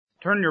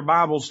Turn your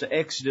Bibles to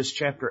Exodus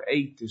chapter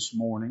 8 this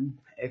morning.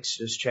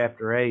 Exodus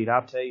chapter 8.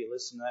 I'll tell you,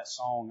 listen to that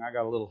song. I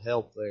got a little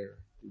help there.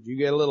 Did you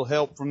get a little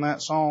help from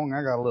that song?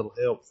 I got a little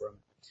help from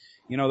it.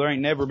 You know, there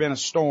ain't never been a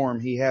storm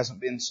He hasn't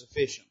been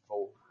sufficient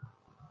for.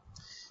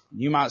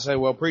 You might say,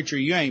 well, preacher,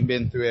 you ain't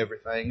been through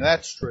everything.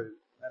 That's true.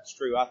 That's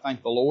true. I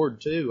thank the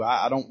Lord too.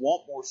 I don't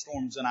want more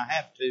storms than I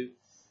have to.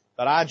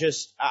 But I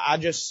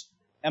just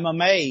am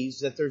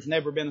amazed that there's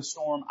never been a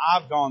storm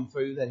I've gone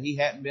through that He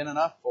hadn't been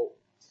enough for.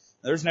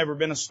 There's never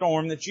been a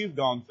storm that you've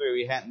gone through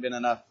He hadn't been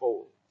enough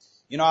for.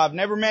 You know, I've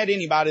never met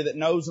anybody that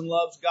knows and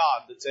loves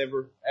God that's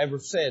ever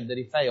said that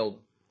He failed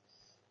them.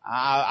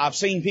 I've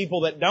seen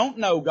people that don't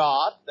know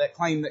God that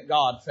claim that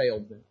God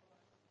failed them.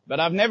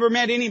 But I've never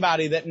met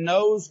anybody that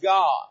knows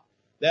God,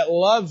 that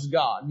loves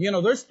God. You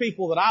know, there's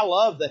people that I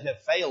love that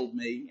have failed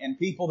me, and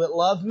people that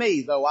love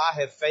me, though I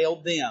have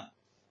failed them.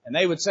 And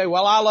they would say,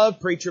 well, I love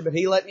preacher, but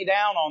he let me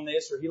down on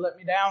this or he let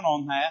me down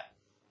on that.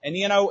 And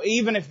you know,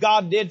 even if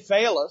God did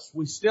fail us,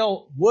 we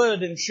still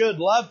would and should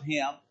love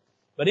Him.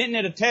 But isn't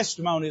it a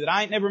testimony that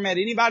I ain't never met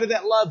anybody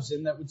that loves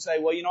Him that would say,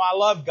 well, you know, I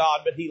love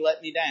God, but He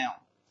let me down.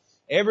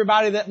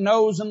 Everybody that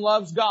knows and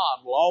loves God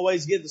will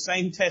always give the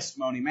same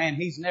testimony. Man,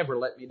 He's never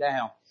let me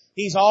down.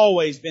 He's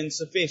always been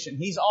sufficient.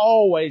 He's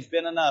always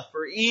been enough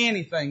for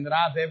anything that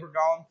I've ever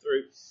gone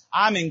through.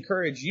 I'm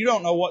encouraged. You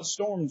don't know what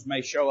storms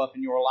may show up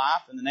in your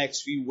life in the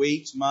next few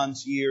weeks,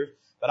 months, years.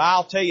 But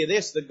I'll tell you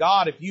this, that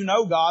God, if you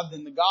know God,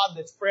 then the God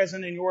that's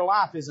present in your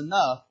life is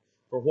enough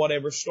for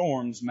whatever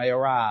storms may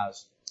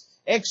arise.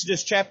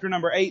 Exodus chapter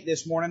number 8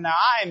 this morning. Now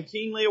I am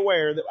keenly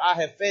aware that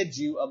I have fed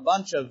you a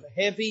bunch of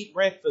heavy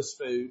breakfast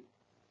food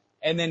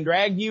and then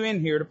dragged you in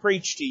here to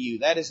preach to you.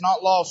 That is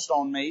not lost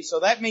on me.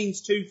 So that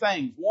means two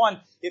things. One,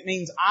 it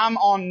means I'm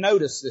on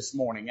notice this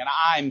morning, and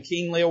I am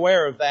keenly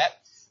aware of that.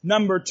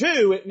 Number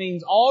two, it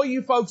means all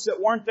you folks that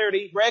weren't there to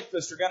eat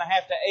breakfast are going to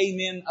have to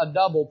amen a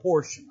double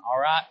portion, all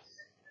right?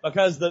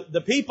 Because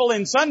the people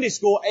in Sunday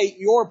school ate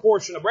your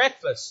portion of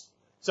breakfast.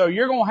 So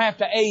you're going to have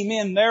to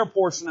amen their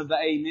portion of the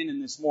amen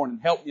in this morning.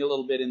 Help me a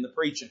little bit in the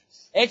preaching.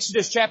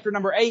 Exodus chapter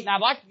number 8, and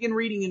I'd like to begin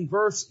reading in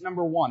verse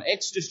number 1.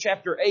 Exodus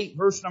chapter 8,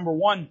 verse number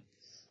 1.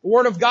 The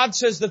Word of God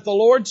says that the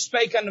Lord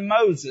spake unto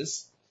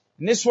Moses,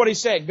 and this is what He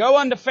said, Go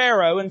unto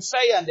Pharaoh and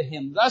say unto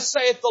him, Thus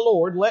saith the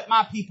Lord, Let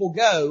my people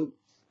go,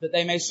 that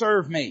they may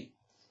serve me.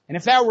 And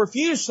if thou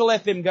refuse to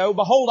let them go,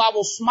 behold, I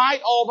will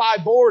smite all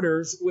thy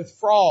borders with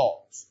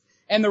frogs.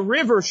 And the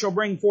river shall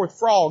bring forth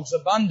frogs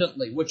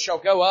abundantly, which shall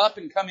go up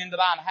and come into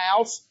thine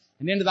house,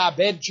 and into thy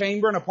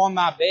bedchamber, and upon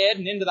thy bed,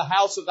 and into the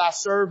house of thy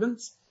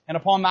servants, and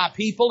upon thy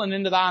people, and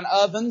into thine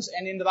ovens,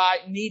 and into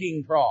thy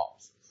kneading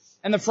troughs.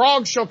 And the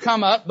frogs shall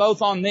come up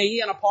both on thee,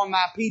 and upon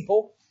thy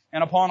people,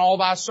 and upon all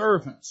thy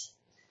servants.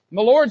 And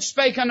the Lord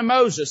spake unto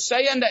Moses,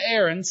 Say unto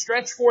Aaron,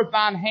 Stretch forth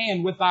thine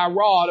hand with thy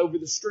rod over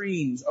the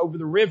streams, over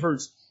the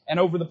rivers, and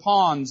over the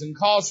ponds, and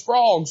cause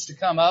frogs to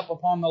come up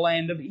upon the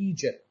land of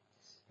Egypt.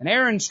 And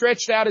Aaron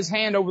stretched out his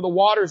hand over the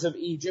waters of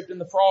Egypt,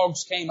 and the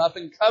frogs came up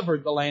and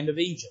covered the land of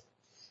Egypt.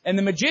 And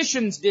the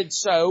magicians did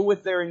so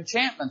with their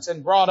enchantments,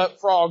 and brought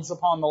up frogs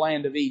upon the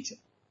land of Egypt.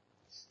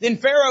 Then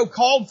Pharaoh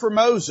called for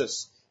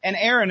Moses and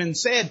Aaron and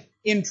said,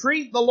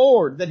 Entreat the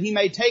Lord that He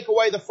may take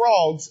away the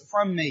frogs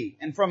from me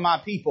and from my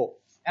people,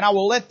 and I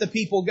will let the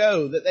people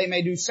go, that they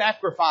may do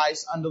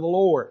sacrifice unto the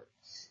Lord.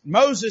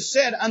 Moses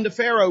said unto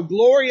Pharaoh,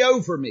 Glory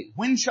over me.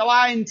 When shall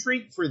I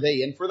entreat for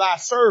thee and for thy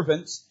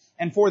servants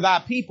and for thy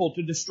people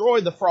to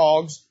destroy the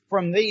frogs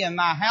from thee and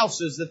thy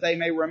houses, that they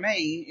may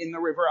remain in the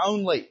river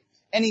only?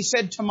 And he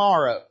said,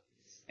 Tomorrow.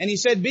 And he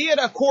said, Be it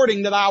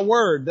according to thy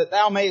word, that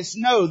thou mayest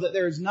know that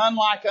there is none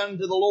like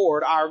unto the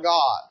Lord our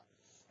God.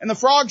 And the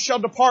frogs shall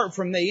depart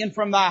from thee, and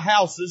from thy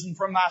houses, and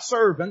from thy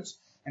servants,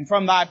 and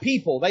from thy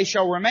people. They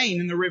shall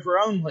remain in the river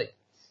only.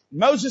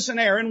 Moses and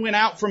Aaron went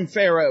out from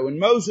Pharaoh, and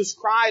Moses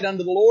cried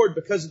unto the Lord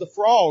because of the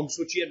frogs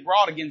which he had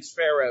brought against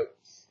Pharaoh.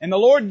 And the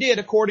Lord did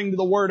according to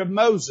the word of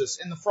Moses,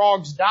 and the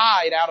frogs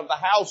died out of the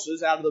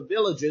houses, out of the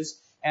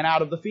villages, and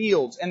out of the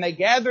fields. And they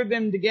gathered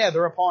them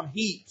together upon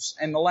heaps,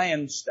 and the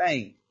land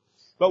stank.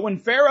 But when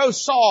Pharaoh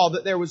saw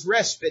that there was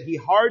respite, he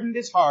hardened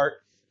his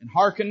heart, and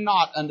hearkened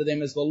not unto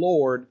them as the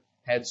Lord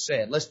had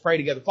said. Let's pray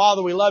together.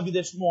 Father, we love you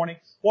this morning.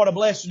 What a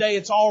blessed day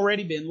it's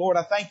already been. Lord,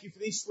 I thank you for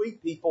these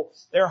sweet people,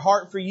 their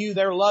heart for you,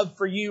 their love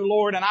for you,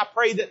 Lord. And I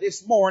pray that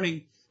this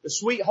morning the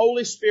sweet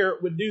Holy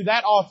Spirit would do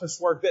that office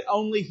work that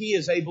only He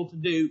is able to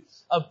do,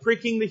 of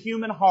pricking the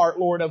human heart,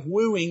 Lord, of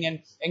wooing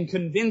and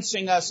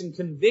convincing us and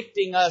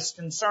convicting us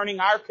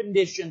concerning our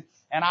condition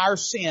and our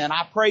sin.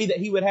 I pray that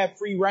He would have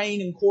free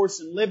reign and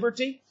course and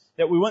liberty,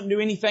 that we wouldn't do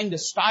anything to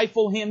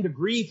stifle Him, to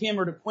grieve Him,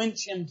 or to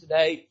quench Him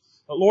today.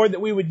 But Lord,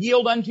 that we would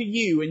yield unto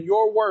you and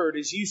your word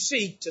as you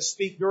seek to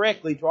speak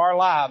directly to our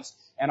lives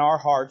and our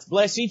hearts.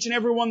 Bless each and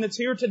every one that's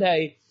here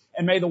today,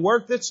 and may the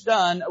work that's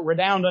done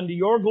redound unto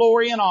your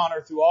glory and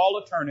honor through all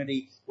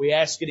eternity. We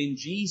ask it in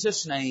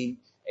Jesus' name.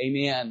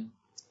 Amen.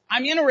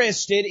 I'm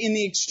interested in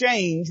the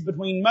exchange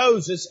between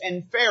Moses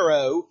and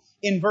Pharaoh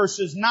in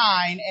verses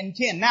 9 and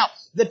 10. Now,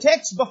 the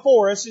text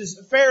before us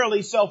is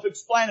fairly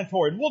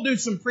self-explanatory. We'll do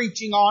some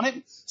preaching on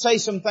it, say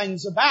some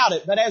things about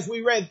it. But as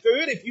we read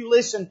through it, if you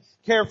listen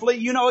carefully,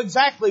 you know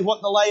exactly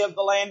what the lay of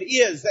the land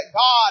is. That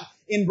God,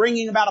 in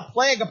bringing about a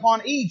plague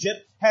upon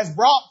Egypt, has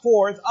brought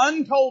forth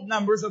untold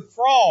numbers of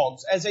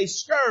frogs as a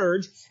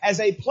scourge, as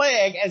a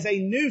plague, as a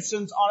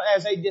nuisance,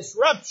 as a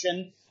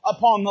disruption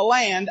upon the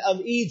land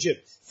of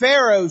Egypt.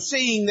 Pharaoh,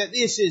 seeing that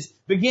this is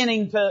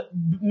beginning to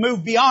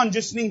move beyond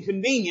just an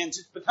inconvenience,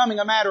 it's becoming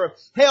a matter of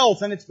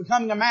health, and it's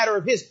becoming a matter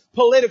of his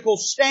political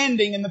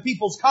standing and the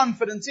people's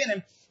confidence in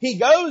him, he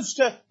goes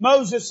to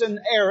Moses and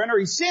Aaron, or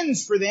he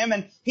sends for them,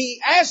 and he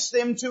asks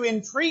them to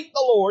entreat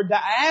the Lord, to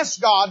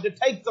ask God to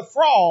take the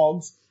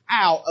frogs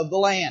out of the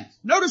land.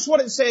 Notice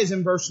what it says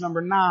in verse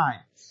number 9.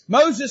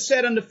 Moses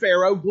said unto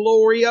Pharaoh,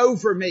 Glory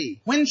over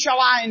me. When shall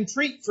I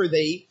entreat for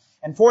thee,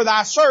 and for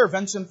thy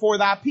servants, and for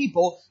thy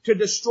people, to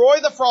destroy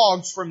the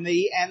frogs from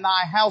thee and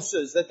thy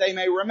houses, that they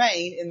may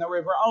remain in the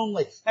river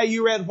only? Now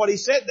you read what he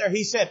said there.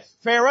 He said,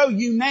 Pharaoh,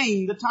 you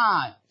name the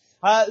time.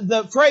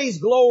 The phrase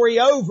glory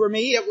over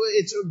me,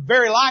 it's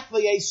very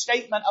likely a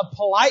statement of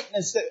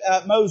politeness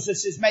that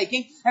Moses is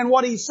making. And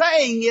what he's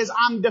saying is,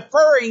 I'm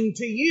deferring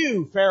to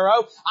you,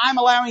 Pharaoh. I'm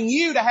allowing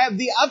you to have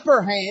the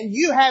upper hand.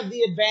 You have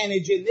the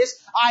advantage in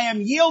this. I am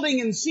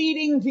yielding and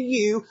ceding to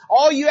you.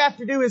 All you have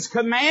to do is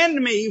command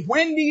me,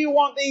 when do you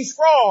want these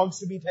frogs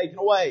to be taken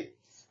away?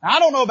 Now, I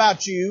don't know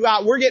about you.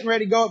 We're getting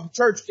ready to go up to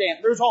church camp.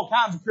 There's all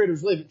kinds of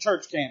critters live at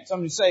church camp.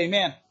 Somebody say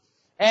amen.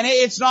 And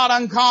it's not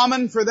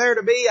uncommon for there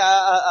to be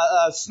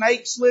a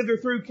snake slither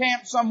through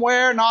camp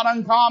somewhere. Not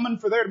uncommon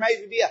for there to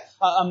maybe be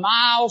a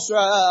mouse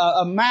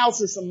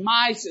or some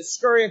mice that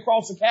scurry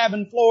across the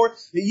cabin floor.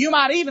 You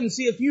might even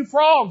see a few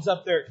frogs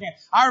up there at camp.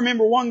 I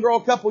remember one girl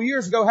a couple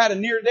years ago had a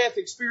near-death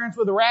experience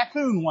with a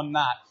raccoon one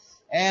night.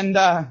 And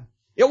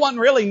it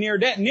wasn't really near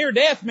death. Near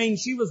death means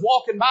she was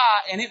walking by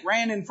and it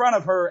ran in front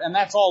of her, and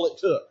that's all it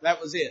took.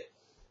 That was it.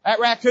 That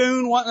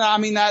raccoon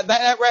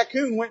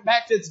went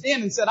back to its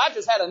den and said, I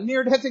just had a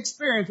near-death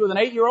experience with an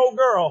 8-year-old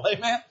girl.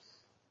 Amen.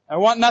 There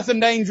wasn't nothing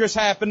dangerous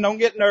happen. Don't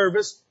get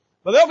nervous.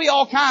 But there'll be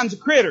all kinds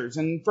of critters.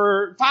 And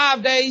for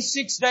 5 days,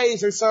 6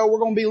 days or so, we're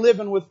going to be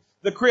living with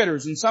the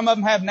critters. And some of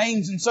them have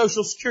names and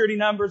social security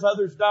numbers.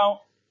 Others don't.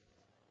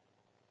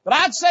 But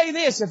I'd say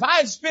this, if I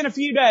had spent a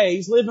few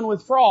days living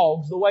with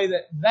frogs the way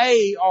that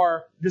they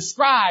are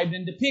described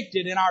and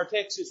depicted in our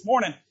text this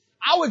morning,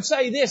 I would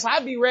say this,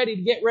 I'd be ready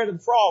to get rid of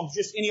the frogs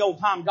just any old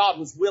time God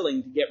was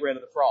willing to get rid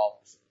of the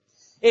frogs.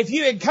 If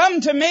you had come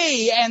to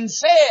me and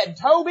said,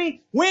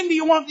 Toby, when do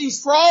you want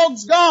these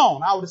frogs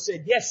gone? I would have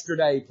said,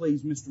 yesterday,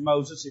 please, Mr.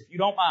 Moses, if you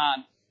don't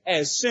mind,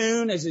 as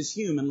soon as is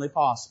humanly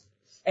possible.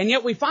 And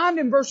yet we find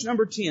in verse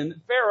number 10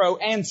 that Pharaoh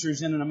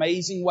answers in an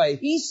amazing way.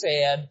 He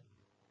said,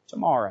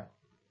 tomorrow.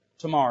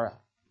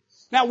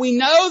 Now we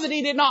know that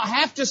he did not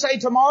have to say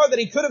tomorrow, that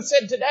he could have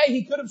said today.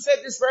 He could have said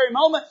this very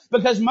moment,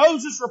 because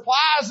Moses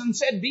replies and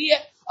said, be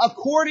it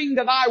according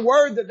to thy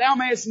word, that thou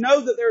mayest know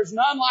that there is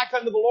none like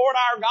unto the Lord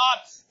our God.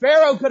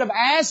 Pharaoh could have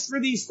asked for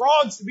these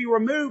frogs to be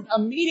removed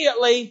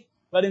immediately,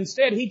 but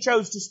instead he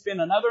chose to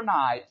spend another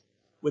night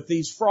with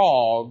these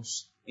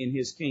frogs in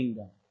his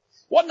kingdom.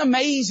 What an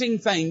amazing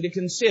thing to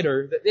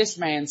consider, that this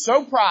man,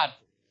 so prideful,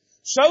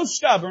 so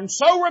stubborn,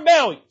 so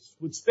rebellious,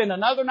 would spend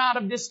another night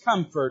of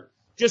discomfort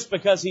just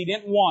because he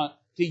didn't want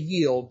to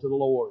yield to the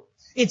Lord.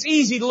 It's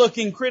easy to look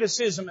in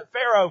criticism at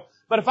Pharaoh,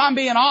 but if I'm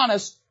being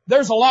honest,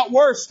 there's a lot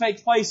worse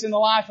takes place in the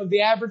life of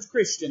the average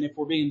Christian, if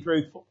we're being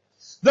truthful.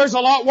 There's a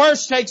lot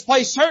worse takes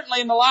place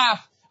certainly in the life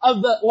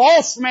of the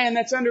lost man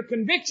that's under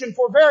conviction,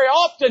 for very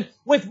often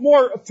with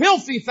more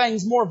filthy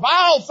things, more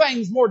vile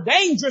things, more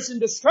dangerous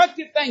and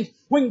destructive things,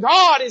 when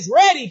God is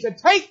ready to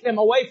take them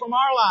away from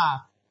our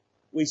life,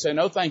 we say,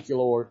 no thank you,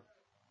 Lord.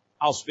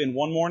 I'll spend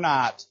one more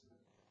night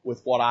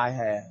with what I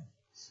have.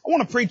 I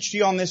want to preach to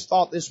you on this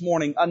thought this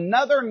morning.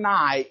 Another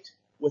night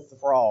with the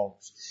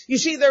frogs. You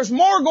see, there's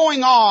more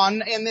going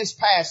on in this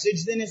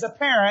passage than is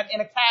apparent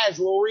in a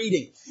casual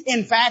reading.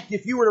 In fact,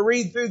 if you were to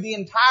read through the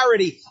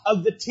entirety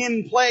of the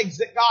 10 plagues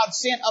that God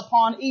sent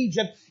upon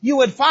Egypt, you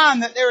would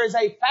find that there is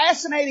a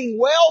fascinating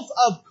wealth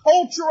of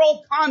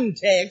cultural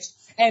context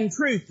and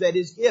truth that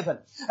is given.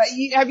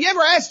 Have you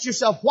ever asked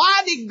yourself,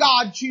 why did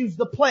God choose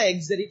the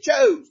plagues that He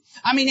chose?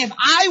 I mean, if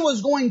I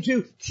was going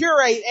to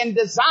curate and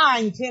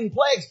design 10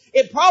 plagues,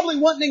 it probably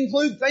wouldn't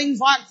include things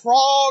like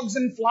frogs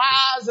and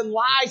flies and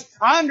lice.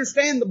 I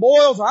understand the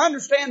boils. I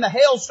understand the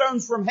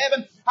hailstones from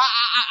heaven.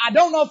 I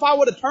don't know if I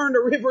would have turned a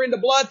river into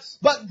blood,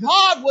 but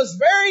God was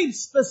very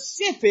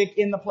specific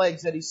in the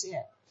plagues that He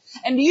sent.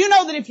 And do you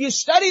know that if you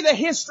study the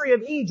history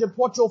of Egypt,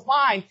 what you'll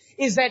find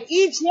is that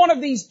each one of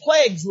these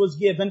plagues was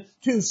given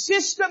to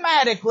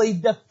systematically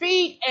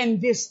defeat and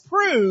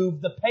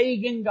disprove the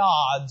pagan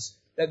gods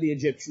that the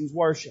Egyptians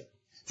worshiped.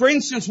 For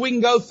instance, we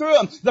can go through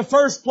them. The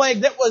first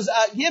plague that was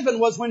given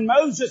was when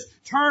Moses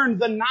turned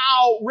the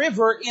Nile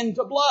River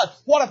into blood.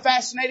 What a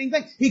fascinating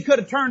thing. He could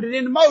have turned it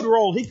into motor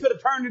oil. He could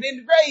have turned it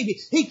into gravy.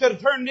 He could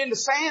have turned it into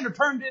sand or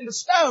turned it into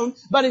stone.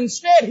 But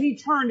instead, he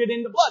turned it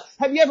into blood.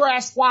 Have you ever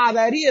asked why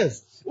that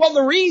is? Well,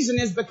 the reason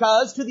is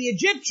because to the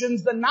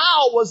Egyptians, the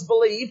Nile was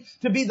believed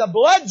to be the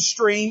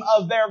bloodstream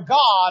of their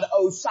god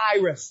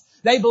Osiris.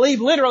 They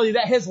believed literally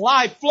that his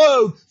life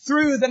flowed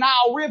through the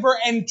Nile River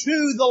and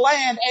to the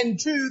land and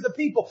to the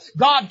people.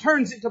 God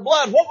turns it to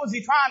blood. What was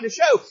He trying to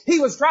show? He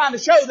was trying to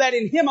show that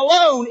in Him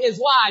alone is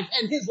life,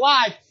 and His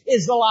life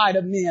is the light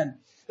of men.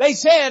 They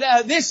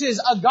said, this is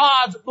a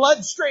God's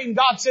bloodstream.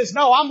 God says,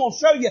 no, I'm going to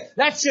show you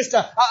that's just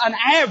an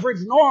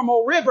average,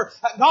 normal river.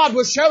 God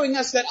was showing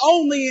us that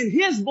only in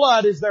His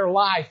blood is there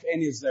life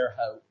and is there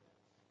hope.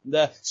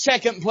 The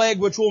second plague,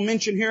 which we'll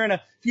mention here in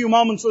a few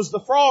moments, was the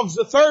frogs.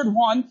 The third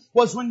one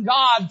was when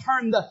God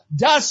turned the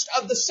dust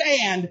of the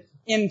sand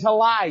into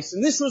lice.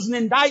 And this was an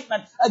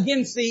indictment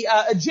against the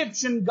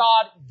Egyptian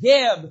god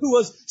Geb, who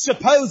was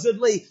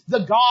supposedly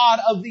the god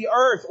of the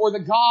earth or the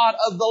god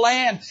of the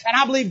land. And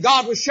I believe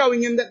God was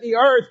showing him that the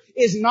earth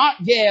is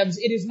not Geb's.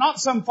 It is not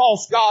some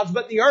false gods,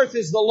 but the earth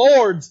is the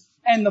Lord's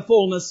and the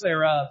fullness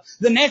thereof.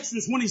 The next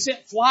was when He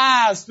sent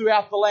flies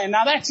throughout the land.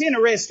 Now that's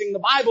interesting. The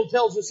Bible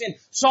tells us in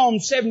Psalm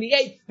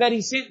 78 that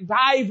He sent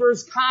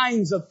divers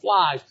kinds of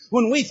flies.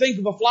 When we think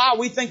of a fly,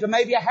 we think of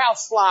maybe a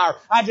house fly.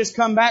 I just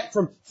come back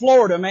from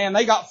Florida, man.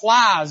 They got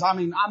flies. I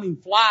mean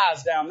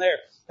flies down there.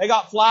 They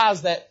got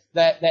flies that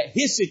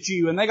hiss at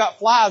you, and they got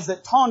flies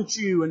that taunt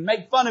you and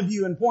make fun of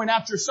you and point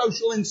out your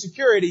social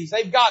insecurities.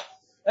 They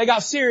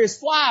got serious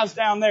flies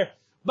down there.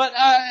 But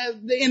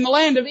in the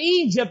land of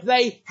Egypt,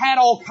 they had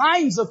all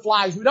kinds of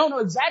flies. We don't know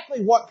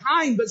exactly what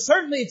kind, but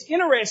certainly it's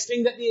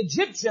interesting that the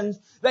Egyptians,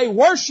 they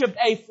worshipped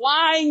a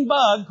flying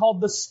bug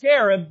called the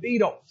scarab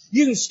beetle.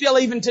 You can still,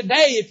 even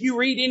today, if you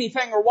read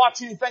anything or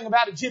watch anything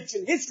about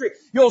Egyptian history,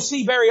 you'll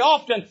see very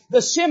often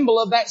the symbol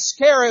of that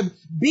scarab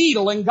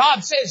beetle. And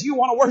God says, you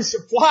want to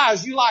worship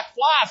flies, you like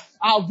flies,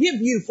 I'll give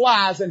you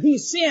flies. And He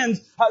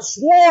sends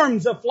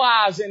swarms of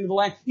flies into the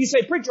land. You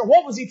say, preacher,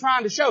 what was He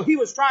trying to show? He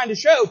was trying to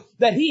show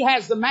that He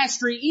has the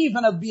mastery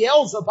even of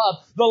Beelzebub,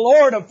 the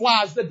Lord of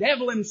flies, the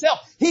devil himself.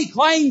 He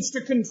claims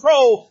to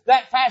control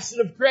that facet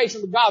of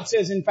creation, but God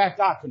says, in fact,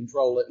 I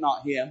control it,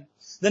 not him.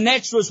 The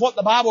next was what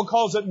the Bible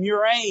calls a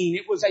murrain.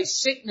 It was a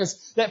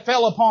sickness that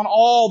fell upon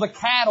all the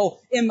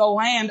cattle in the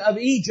land of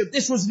Egypt.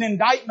 This was an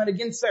indictment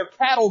against their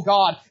cattle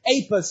god,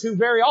 Apis, who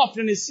very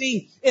often is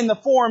seen in the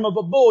form of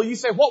a bull. You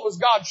say, what was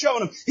God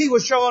showing them? He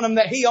was showing them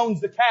that He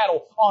owns the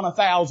cattle on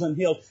 1,000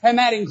 hills, and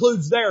that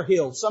includes their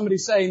hills. Somebody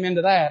say amen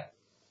to that.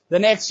 The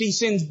next, He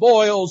sends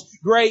boils,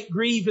 great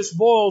grievous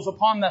boils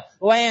upon the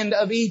land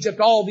of Egypt,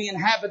 all the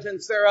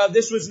inhabitants thereof.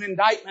 This was an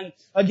indictment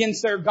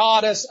against their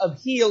goddess of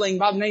healing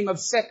by the name of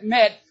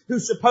Sekhmet, who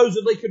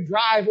supposedly could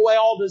drive away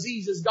all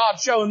diseases.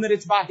 God showing that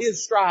it's by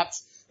His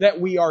stripes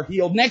that we are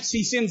healed. Next,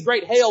 He sends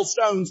great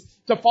hailstones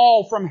to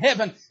fall from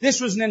heaven.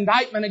 This was an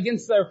indictment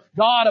against their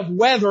god of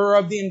weather or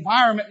of the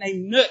environment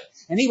named Nut.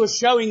 And He was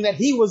showing that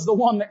He was the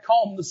one that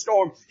calmed the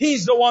storm.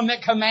 He's the one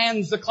that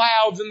commands the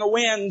clouds and the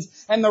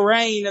winds and the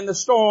rain and the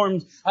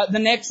storms. The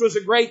next was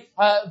a great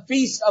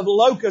feast of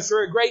locusts,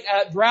 or a great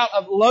drought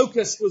of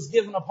locusts was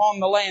given upon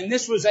the land.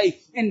 This was a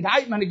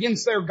indictment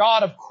against their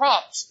god of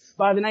crops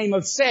by the name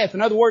of Seth.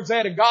 In other words, they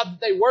had a god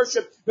that they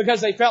worshiped because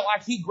they felt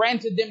like He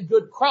granted them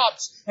good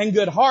crops and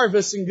good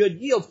harvests and good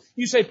yields.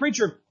 You say,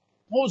 preacher,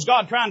 what was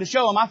God trying to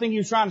show them? I think He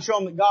was trying to show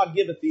them that God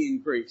giveth the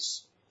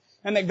increase,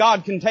 and that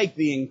God can take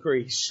the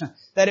increase,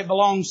 that it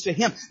belongs to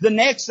Him. The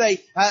next,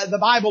 the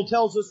Bible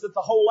tells us that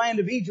the whole land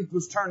of Egypt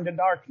was turned to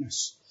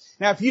darkness.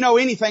 Now, if you know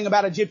anything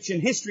about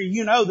Egyptian history,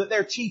 you know that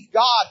their chief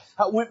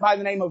god went by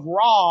the name of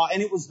Ra,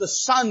 and it was the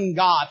sun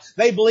god.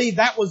 They believed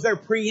that was their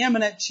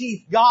preeminent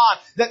chief god,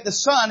 that the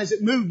sun, as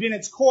it moved in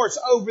its course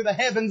over the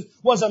heavens,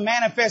 was a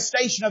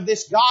manifestation of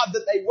this god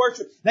that they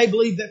worshiped. They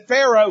believed that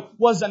Pharaoh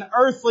was an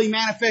earthly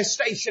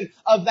manifestation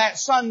of that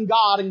sun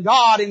god, and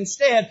God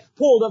instead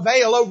pulled a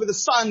veil over the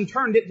sun,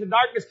 turned it to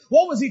darkness.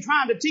 What was He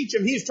trying to teach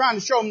them? He was trying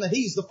to show them that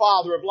He's the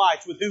Father of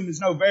lights, with whom is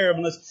no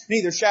variableness,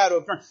 neither shadow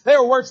of turn. They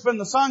were worshiping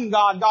the sun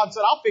god. God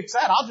said, I'll fix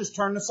that. I'll just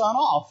turn the sun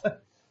off.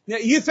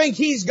 You think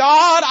He's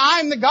God?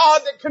 I'm the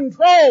God that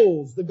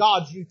controls the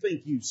gods you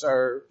think you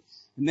serve.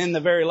 And then the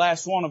very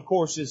last one, of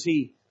course, is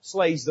He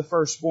slays the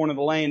firstborn of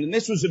the land. And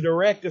this was a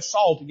direct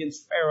assault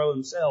against Pharaoh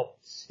himself.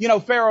 You know,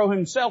 Pharaoh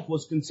himself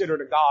was considered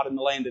a god in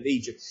the land of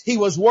Egypt. He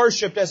was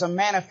worshipped as a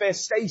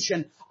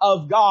manifestation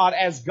of God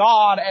as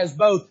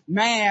both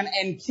man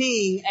and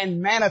king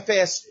and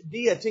manifest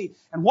deity.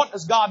 And what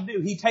does God do?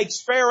 He takes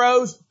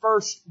Pharaoh's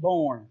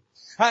firstborn.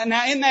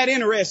 Now, isn't that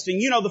interesting?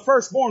 You know, the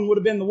firstborn would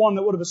have been the one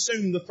that would have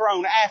assumed the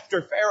throne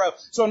after Pharaoh.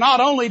 So not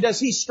only does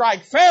He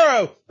strike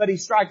Pharaoh, but He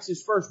strikes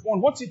his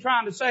firstborn. What's He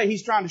trying to say?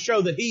 He's trying to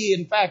show that He,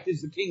 in fact,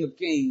 is the King of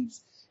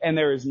Kings, and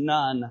there is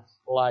none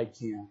like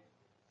Him.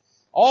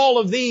 All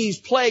of these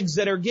plagues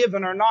that are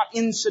given are not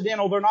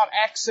incidental, they're not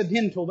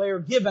accidental. They are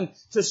given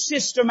to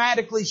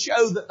systematically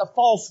show that the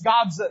false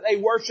gods that they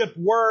worshiped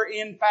were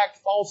in fact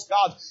false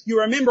gods.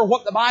 You remember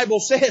what the Bible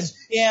says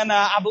in,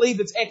 I believe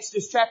it's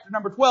Exodus chapter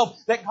number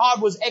 12, that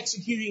God was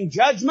executing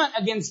judgment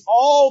against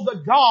all the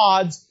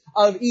gods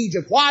of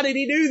Egypt. Why did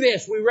He do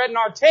this? We read in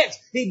our text,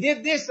 He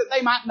did this that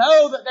they might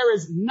know that there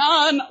is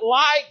none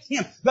like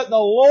Him, that the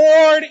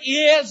Lord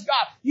is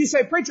God. You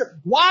say, preacher,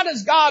 why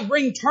does God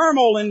bring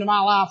turmoil into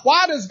my life?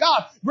 Why does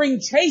God bring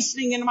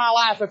chastening into my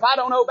life if I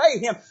don't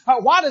obey Him?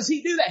 Why does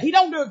He do that? He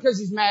don't do it because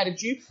He's mad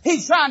at you.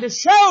 He's trying to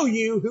show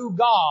you who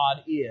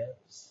God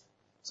is.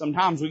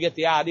 Sometimes we get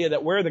the idea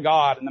that we're the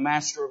God and the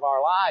master of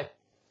our life,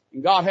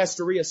 and God has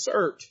to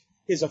reassert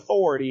His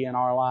authority in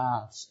our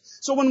lives.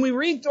 So when we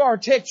read through our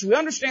text, we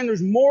understand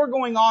there's more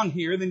going on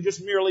here than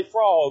just merely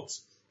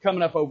frogs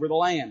coming up over the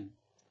land.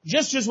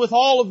 Just as with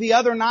all of the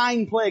other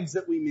 9 plagues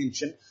that we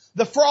mentioned,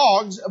 the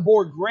frogs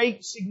bore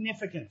great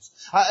significance.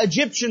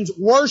 Egyptians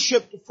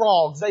worshipped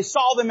frogs. They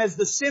saw them as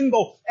the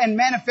symbol and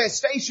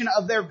manifestation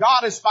of their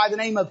goddess by the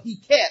name of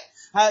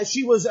Heket.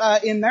 She was,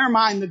 in their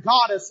mind, the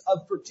goddess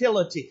of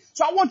fertility.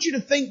 So I want you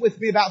to think with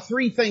me about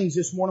 3 things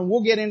this morning.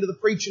 We'll get into the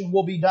preaching.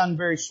 We'll be done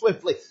very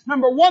swiftly.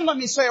 Number 1, let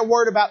me say a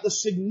word about the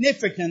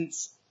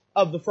significance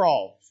of the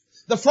frogs.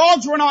 The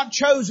frogs were not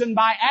chosen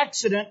by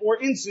accident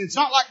or incident. It's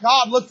not like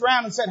God looked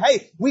around and said,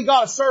 hey, we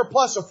got a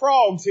surplus of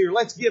frogs here.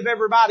 Let's give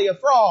everybody a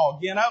frog,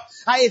 you know.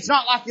 It's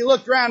not like He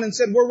looked around and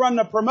said, we're running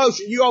a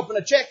promotion. You open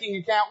a checking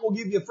account, we'll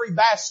give you a free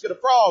basket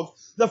of frogs.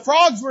 The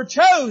frogs were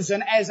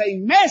chosen as a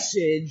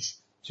message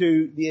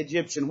to the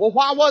Egyptian. Well,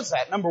 why was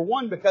that? Number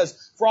 1,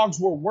 because frogs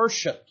were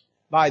worshipped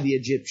by the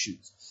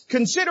Egyptians.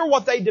 Consider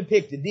what they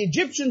depicted. The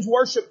Egyptians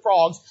worshipped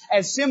frogs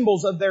as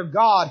symbols of their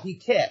god,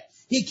 Heket.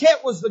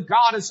 Heket was the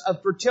goddess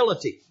of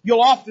fertility.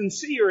 You'll often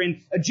see her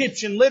in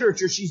Egyptian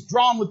literature. She's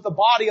drawn with the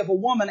body of a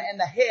woman and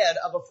the head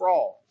of a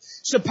frog.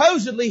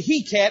 Supposedly,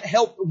 Heket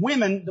helped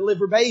women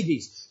deliver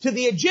babies. To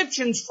the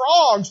Egyptians,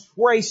 frogs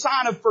were a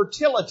sign of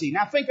fertility.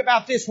 Now think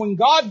about this. When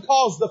God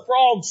caused the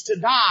frogs to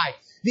die,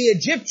 the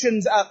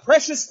Egyptians'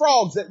 precious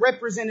frogs that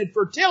represented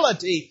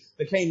fertility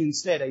became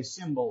instead a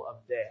symbol of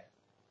death.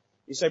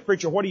 You say,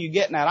 preacher, what are you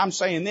getting at? I'm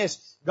saying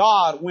this.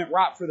 God went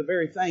right for the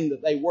very thing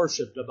that they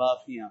worshipped above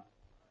Him.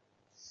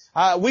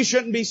 We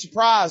shouldn't be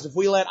surprised if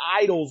we let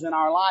idols in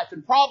our life,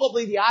 and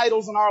probably the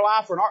idols in our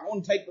life are not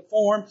going to take the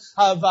form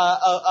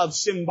of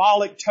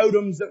symbolic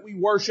totems that we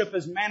worship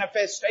as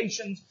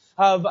manifestations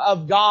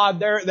of God.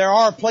 There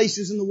are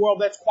places in the world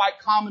that's quite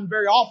common.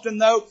 Very often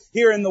though,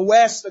 here in the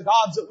West, the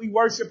gods that we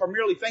worship are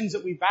merely things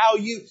that we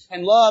value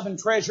and love and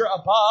treasure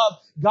above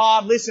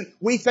God. Listen,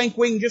 we think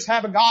we can just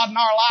have a God in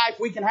our life.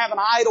 We can have an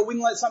idol. We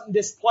can let something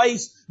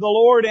displace the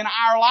Lord in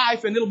our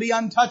life and it'll be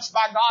untouched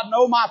by God.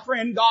 No, my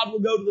friend, God will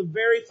go to the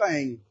very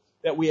thing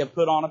that we have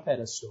put on a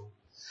pedestal.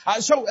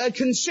 So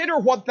consider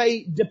what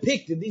they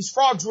depicted. These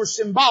frogs were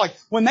symbolic.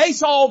 When they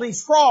saw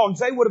these frogs,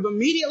 they would have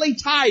immediately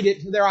tied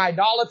it to their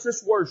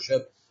idolatrous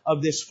worship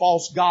of this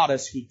false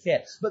goddess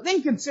Heket. But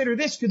then consider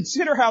this.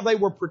 Consider how they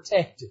were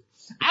protected.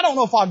 I don't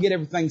know if I'll get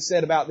everything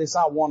said about this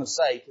I want to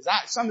say, because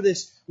some of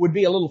this would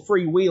be a little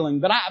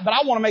freewheeling, but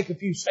I want to make a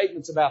few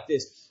statements about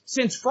this.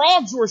 Since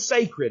frogs were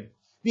sacred,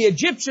 the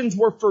Egyptians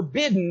were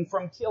forbidden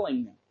from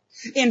killing them.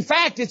 In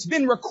fact, it's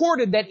been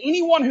recorded that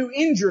anyone who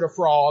injured a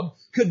frog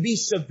could be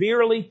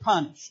severely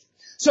punished.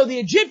 So the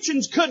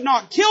Egyptians could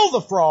not kill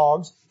the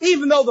frogs,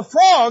 even though the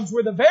frogs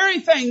were the very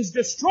things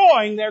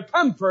destroying their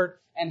comfort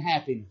and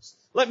happiness.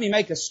 Let me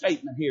make a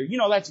statement here. You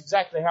know, that's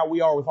exactly how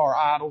we are with our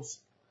idols.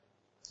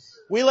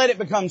 We let it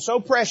become so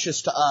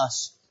precious to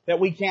us that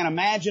we can't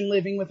imagine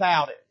living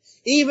without it,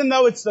 even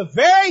though it's the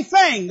very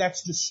thing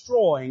that's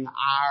destroying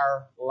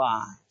our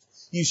lives.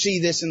 You see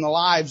this in the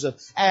lives of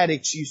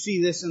addicts. You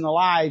see this in the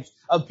lives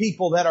of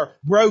people that are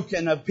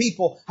broken, of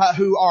people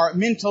who are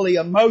mentally,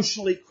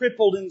 emotionally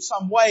crippled in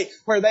some way,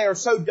 where they are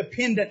so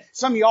dependent.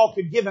 Some of y'all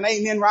could give an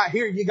amen right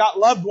here. You got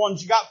loved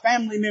ones, you got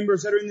family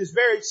members that are in this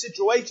very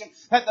situation,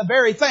 that the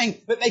very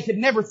thing that they could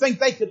never think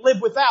they could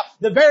live without,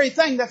 the very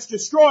thing that's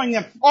destroying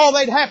them, all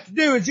they'd have to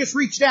do is just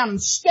reach down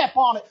and step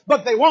on it.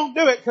 But they won't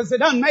do it because they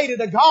done made it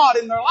a God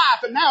in their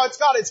life, and now it's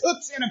got its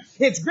hooks in them,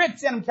 its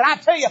grips in them. Can I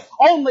tell you,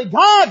 only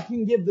God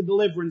can give the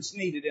deliverance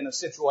needed in a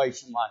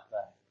situation like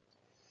that.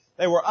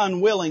 They were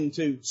unwilling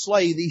to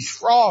slay these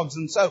frogs.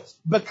 And so,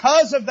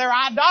 because of their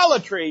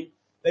idolatry,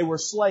 they were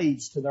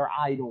slaves to their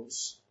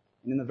idols.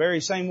 And in the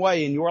very same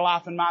way, in your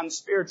life and mine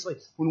spiritually,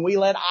 when we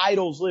let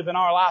idols live in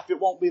our life, it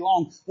won't be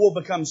long. We'll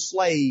become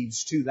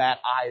slaves to that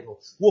idol.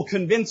 We'll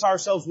convince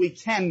ourselves we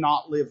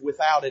cannot live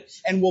without it.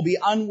 And we'll be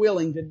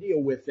unwilling to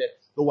deal with it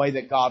the way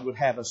that God would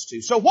have us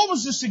to. So what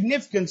was the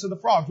significance of the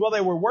frogs? Well,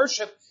 they were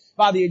worshipped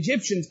by the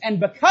Egyptians.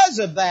 And because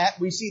of that,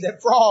 we see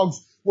that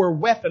frogs were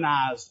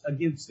weaponized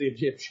against the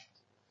Egyptians.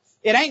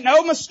 It ain't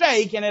no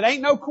mistake and it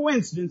ain't no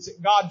coincidence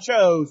that God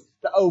chose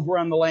to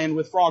overrun the land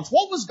with frogs.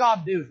 What was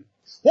God doing?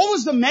 What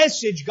was the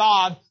message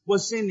God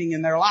was sending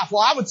in their life?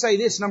 Well, I would say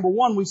this. Number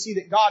one, we see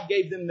that God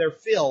gave them their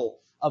fill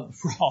of the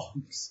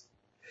frogs.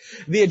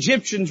 The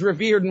Egyptians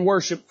revered and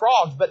worshipped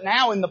frogs, but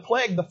now in the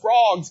plague, the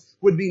frogs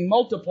would be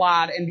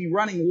multiplied and be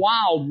running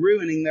wild,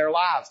 ruining their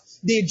lives.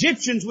 The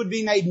Egyptians would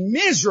be made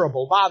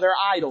miserable by their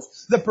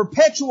idols. The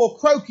perpetual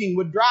croaking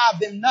would drive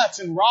them nuts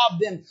and rob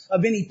them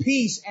of any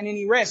peace and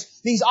any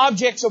rest. These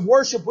objects of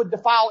worship would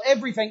defile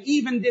everything,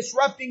 even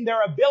disrupting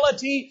their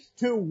ability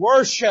to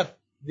worship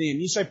them.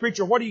 You say,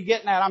 preacher, what are you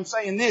getting at? I'm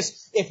saying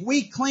this. If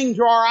we cling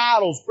to our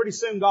idols, pretty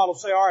soon God will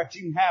say, all right,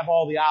 you can have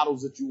all the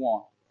idols that you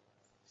want.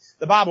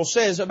 The Bible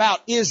says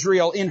about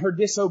Israel in her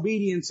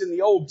disobedience in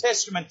the Old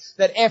Testament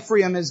that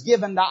Ephraim is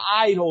given to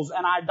idols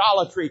and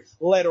idolatry,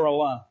 let her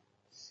alone.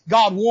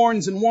 God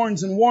warns and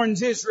warns and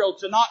warns Israel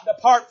to not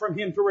depart from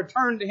Him, to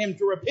return to Him,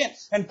 to repent.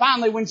 And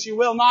finally, when she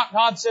will not,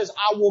 God says,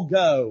 I will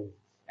go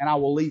and I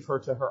will leave her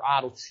to her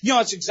idols. You know,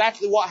 that's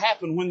exactly what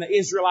happened when the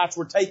Israelites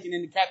were taken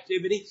into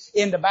captivity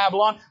into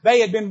Babylon.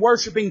 They had been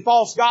worshiping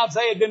false gods.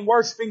 They had been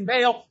worshiping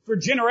Baal for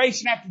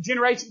generation after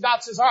generation.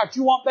 God says, all right,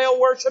 you want Baal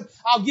worship?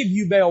 I'll give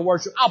you Baal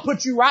worship. I'll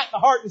put you right in the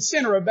heart and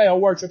center of Baal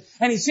worship.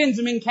 And He sends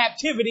them in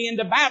captivity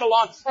into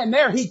Babylon, and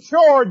there He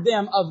cured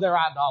them of their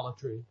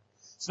idolatry.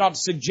 It's not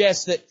to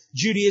suggest that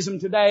Judaism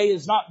today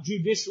is not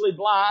judicially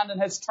blind and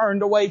has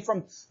turned away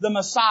from the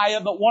Messiah,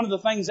 but one of the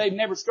things they've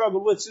never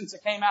struggled with since they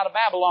came out of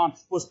Babylon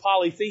was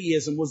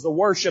polytheism, was the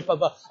worship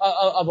of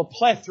a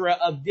plethora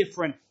of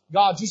different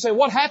gods. You say,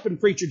 what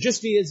happened, preacher?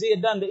 Just as He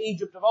had done to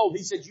Egypt of old.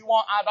 He said, you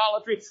want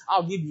idolatry?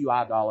 I'll give you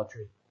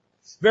idolatry.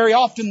 Very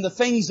often the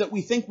things that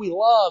we think we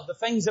love, the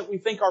things that we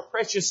think are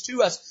precious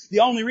to us,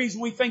 the only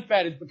reason we think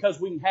that is because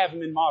we can have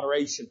them in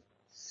moderation.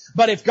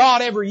 But if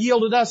God ever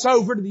yielded us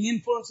over to the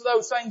influence of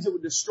those things, it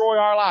would destroy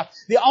our life.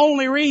 The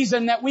only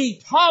reason that we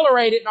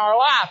tolerate it in our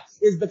life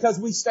is because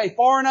we stay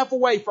far enough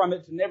away from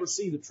it to never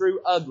see the true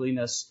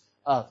ugliness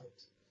of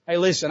it. Hey,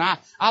 listen, I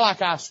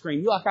like ice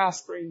cream. You like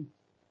ice cream?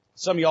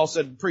 Some of y'all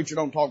said, preacher,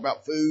 don't talk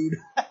about food.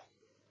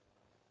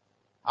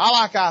 I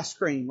like ice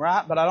cream,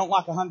 right? But I don't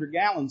like 100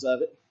 gallons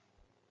of it.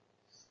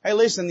 Hey,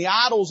 listen, the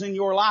idols in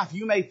your life,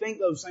 you may think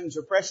those things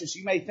are precious.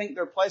 You may think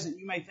they're pleasant.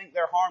 You may think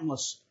they're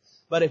harmless.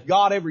 But if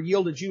God ever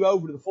yielded you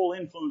over to the full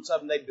influence of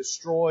them, they'd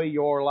destroy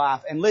your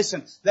life. And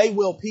listen, they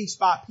will piece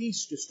by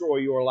piece destroy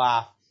your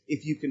life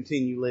if you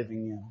continue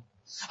living in them.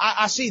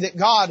 I see that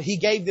God, He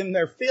gave them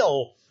their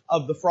fill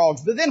of the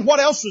frogs. But then what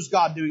else was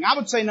God doing? I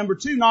would say number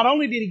two, not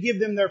only did He give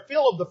them their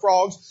fill of the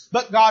frogs,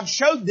 but God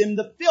showed them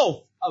the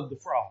filth of the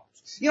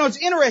frogs. You know, it's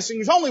interesting.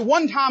 There's only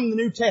one time in the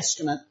New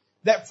Testament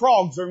that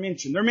frogs are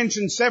mentioned. They're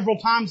mentioned several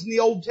times in the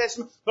Old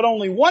Testament, but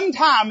only one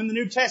time in the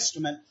New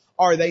Testament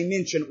are they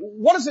mentioned.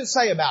 What does it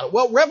say about it?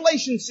 Well,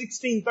 Revelation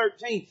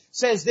 16:13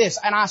 says this,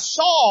 and I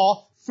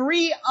saw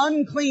 3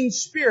 unclean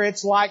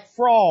spirits like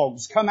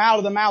frogs come out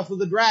of the mouth of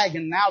the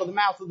dragon and out of the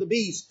mouth of the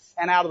beast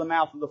and out of the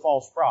mouth of the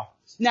false prophet.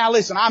 Now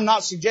listen, I'm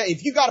not suggesting,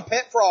 if you got a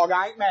pet frog,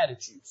 I ain't mad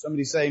at you.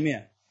 Somebody say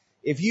amen.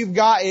 If you've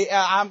got,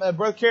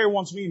 Brother Kerry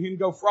wants me and him to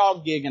go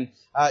frog gigging,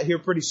 here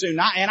pretty soon.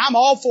 And I'm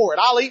all for it.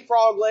 I'll eat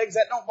frog legs.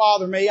 That don't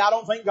bother me. I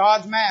don't think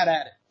God's mad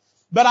at it.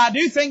 But I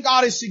do think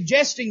God is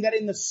suggesting that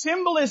in the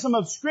symbolism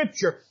of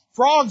Scripture,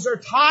 frogs are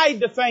tied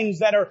to things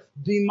that are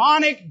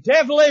demonic,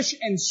 devilish,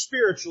 and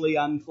spiritually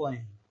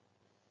unclean.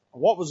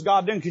 What was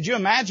God doing? Could you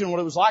imagine what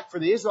it was like for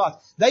the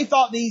Israelites? They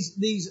thought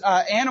these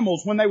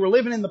animals, when they were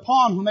living in the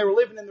pond, when they were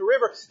living in the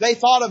river, they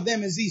thought of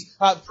them as these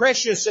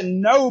precious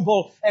and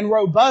noble and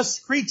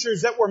robust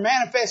creatures that were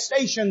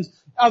manifestations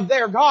of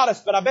their goddess.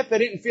 But I bet they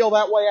didn't feel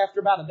that way after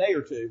about a day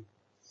or two.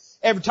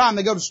 Every time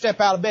they go to step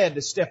out of bed,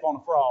 they step on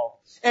a frog.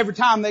 Every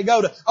time they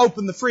go to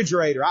open the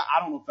refrigerator, I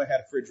don't know if they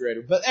had a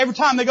refrigerator, but every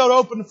time they go to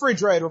open the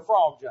refrigerator, a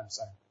frog jumps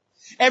out.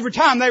 Every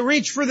time they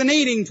reach for the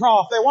kneading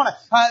trough, they want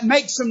to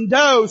make some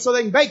dough so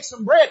they can bake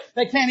some bread.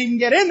 They can't even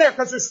get in there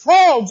because there's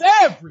frogs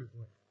everywhere.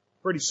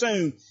 Pretty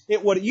soon,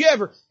 it would,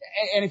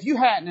 and if you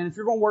hadn't, and if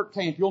you're going to work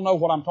camp, you'll know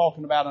what I'm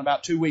talking about in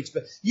about 2 weeks,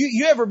 but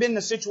you ever been in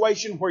a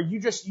situation where you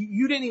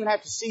didn't even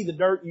have to see the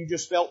dirt, you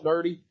just felt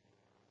dirty?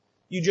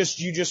 You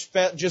just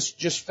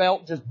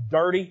felt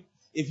dirty.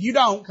 If you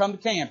don't, come to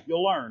camp.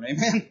 You'll learn.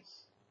 Amen.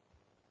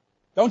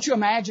 Don't you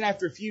imagine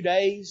after a few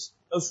days,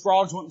 those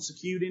frogs weren't so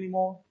cute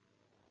anymore?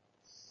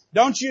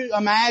 Don't you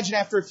imagine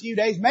after a few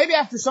days, maybe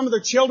after some of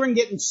their children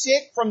getting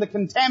sick from the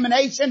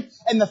contamination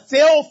and the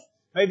filth,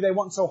 maybe they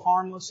weren't so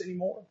harmless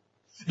anymore?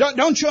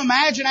 Don't you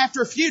imagine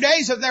after a few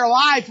days of their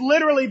life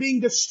literally being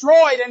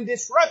destroyed and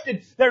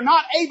disrupted, they're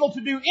not able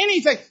to do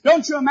anything?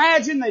 Don't you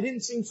imagine they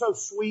didn't seem so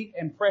sweet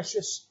and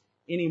precious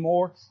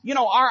anymore? You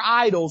know, our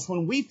idols,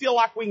 when we feel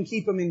like we can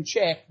keep them in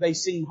check, they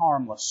seem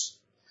harmless.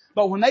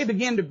 But when they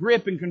begin to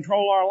grip and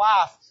control our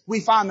life, we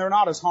find they're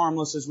not as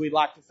harmless as we'd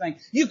like to think.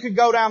 You could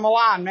go down the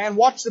line, man,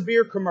 watch the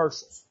beer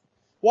commercials.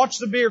 Watch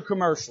the beer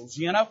commercials,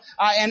 you know.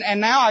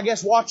 And now I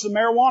guess watch the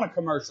marijuana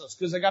commercials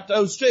because they got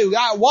those too.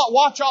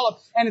 Watch all of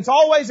them. And it's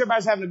always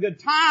everybody's having a good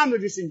time. They're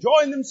just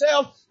enjoying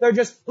themselves. They're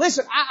just,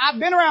 listen, I've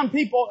been around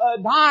people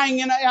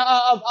dying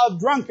of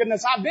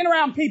drunkenness. I've been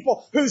around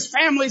people whose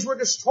families were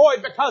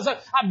destroyed because of,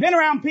 I've been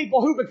around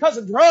people who because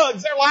of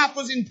drugs, their life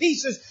was in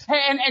pieces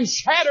and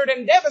shattered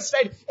and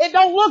devastated. It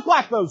don't look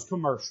like those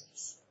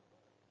commercials.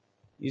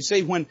 You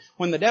see, when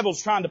the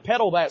devil's trying to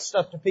peddle that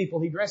stuff to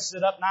people, he dresses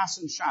it up nice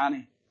and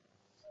shiny.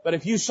 But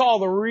if you saw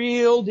the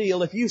real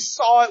deal, if you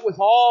saw it with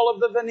all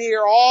of the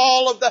veneer,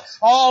 all of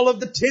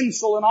the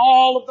tinsel and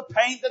all of the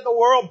paint that the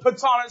world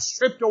puts on it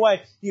stripped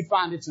away, you'd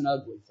find it's an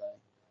ugly thing.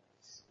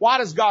 Why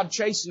does God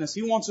chasten us?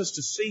 He wants us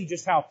to see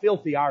just how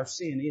filthy our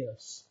sin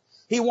is.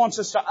 He wants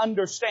us to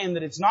understand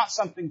that it's not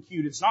something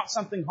cute. It's not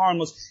something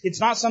harmless.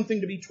 It's not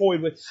something to be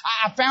toyed with.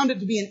 I found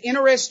it to be an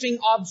interesting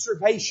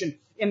observation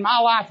in my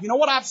life. You know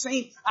what I've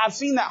seen? I've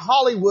seen that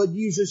Hollywood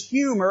uses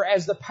humor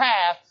as the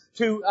path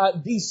to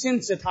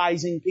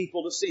desensitizing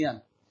people to sin.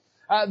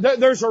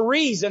 There's a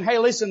reason. Hey,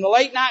 listen, the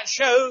late night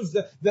shows,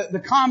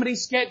 the comedy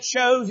sketch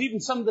shows, even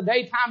some of the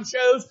daytime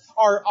shows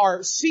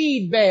are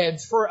seed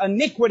beds for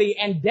iniquity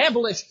and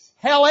devilish,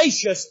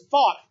 hellacious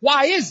thought.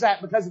 Why is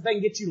that? Because if they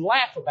can get you to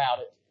laugh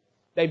about it,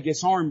 they've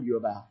disarmed you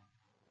about it.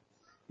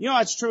 You know,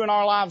 that's true in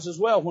our lives as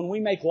well. When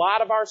we make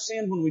light of our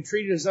sin, when we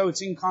treat it as though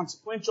it's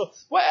inconsequential,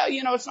 well,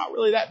 you know, it's not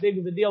really that big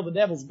of a deal. The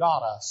devil's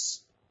got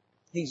us.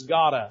 He's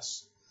got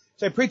us.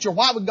 Say, preacher,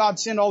 why would God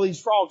send all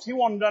these frogs? He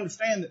wanted to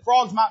understand that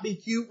frogs might be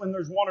cute when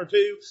there's one or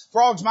two.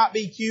 Frogs might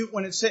be cute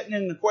when it's sitting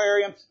in an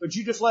aquarium, but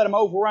you just let them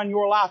overrun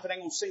your life, it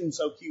ain't going to seem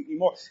so cute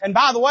anymore. And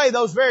by the way,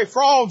 those very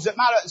frogs that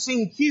might have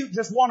seemed cute,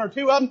 just one or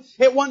two of them,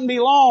 it wouldn't be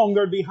long,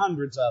 there'd be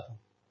hundreds of them.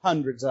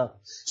 Hundreds of them.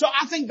 So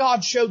I think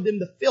God showed them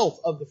the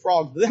filth of the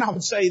frogs. But then I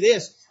would say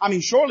this,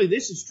 surely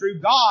this is true.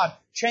 God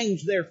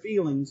changed their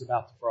feelings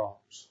about the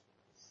frogs.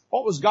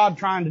 What was God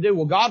trying to do?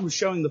 Well, God was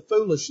showing the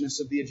foolishness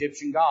of the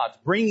Egyptian gods,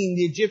 bringing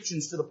the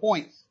Egyptians to the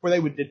point where they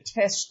would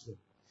detest them.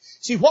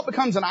 See, what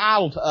becomes an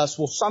idol to us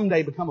will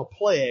someday become a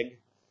plague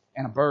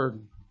and a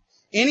burden.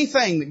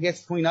 Anything that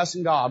gets between us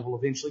and God will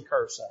eventually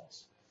curse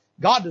us.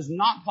 God does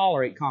not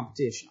tolerate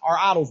competition. Our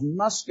idols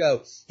must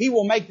go. He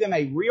will make them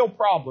a real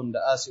problem to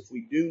us if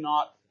we do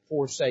not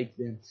forsake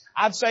them.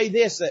 I'd say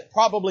this, that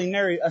probably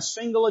nary a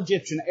single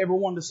Egyptian ever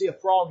wanted to see a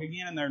frog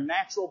again in their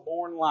natural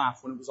born life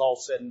when it was all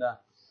said and done.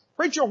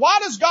 Preacher, why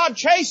does God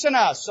chasten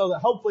us? So that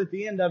hopefully at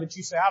the end of it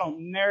you say, I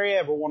don't nary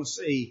ever want to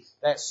see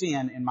that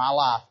sin in my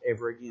life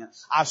ever again.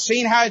 I've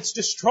seen how it's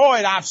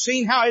destroyed. I've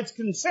seen how it's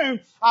consumed.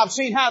 I've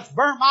seen how it's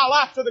burnt my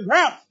life to the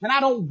ground. And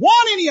I don't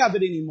want any of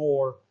it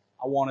anymore.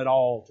 I want it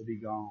all to be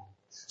gone.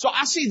 So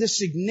I see the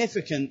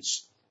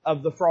significance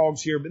of the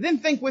frogs here. But then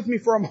think with me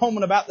for a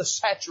moment about the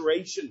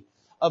saturation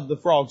of the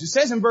frogs. It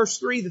says in verse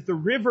 3 that the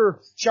river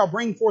shall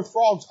bring forth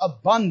frogs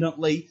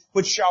abundantly,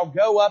 which shall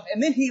go up.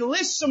 And then he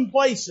lists some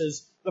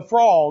places the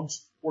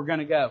frogs were going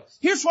to go.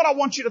 Here's what I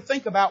want you to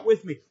think about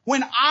with me.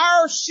 When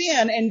our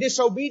sin and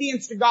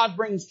disobedience to God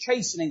brings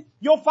chastening,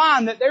 you'll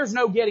find that there's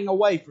no getting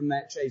away from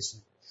that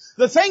chastening.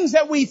 The things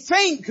that we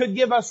think could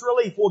give us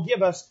relief will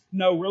give us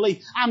no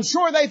relief. I'm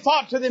sure they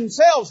thought to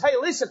themselves, hey,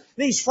 listen,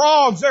 these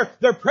frogs,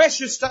 they're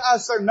precious to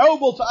us, they're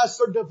noble to us,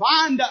 they're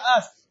divine to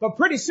us. But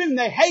pretty soon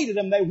they hated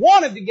them. They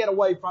wanted to get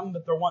away from them,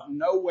 but there wasn't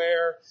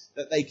nowhere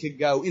that they could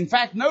go. In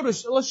fact,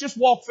 notice, let's just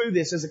walk through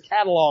this as a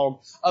catalog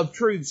of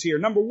truths here.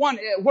 Number one,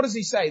 what does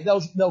he say?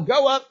 They'll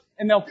go up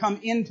and they'll come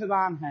into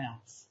thine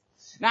house.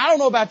 Now, I don't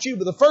know about you,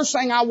 but the first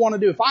thing I want to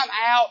do, if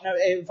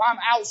I'm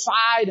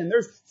outside and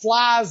there's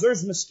flies,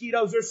 there's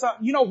mosquitoes, there's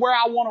something, you know where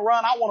I want to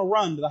run? I want to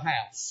run to the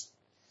house.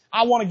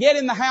 I want to get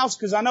in the house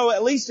because I know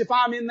at least if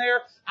I'm in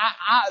there,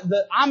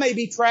 I may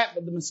be trapped,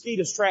 but the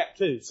mosquito's trapped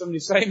too. Somebody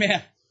say,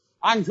 man,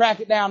 I can track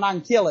it down, I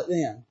can kill it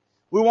then.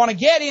 We want to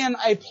get in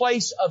a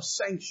place of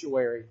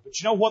sanctuary. But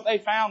you know what they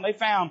found? They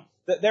found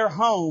that their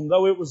home,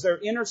 though it was their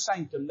inner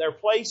sanctum, their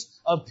place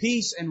of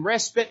peace and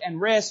respite and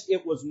rest,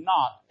 it was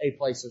not a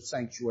place of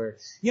sanctuary.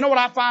 You know what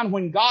I find?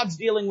 When God's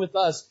dealing with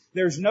us,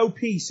 there's no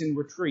peace in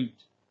retreat.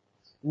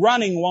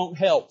 Running won't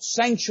help.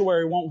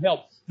 Sanctuary won't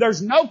help.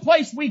 There's no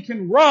place we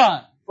can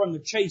run from the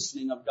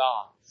chastening of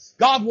God.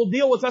 God will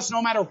deal with us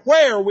no matter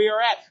where we are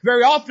at.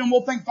 Very often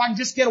we'll think, if I can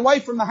just get away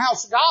from the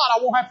house of God,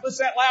 I won't have to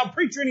listen to that loud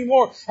preacher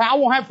anymore. I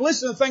won't have to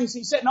listen to the things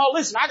he said. No,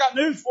 listen, I got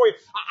news for you.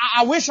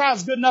 I wish I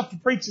was good enough to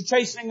preach the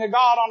chastening of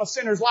God on a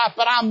sinner's life,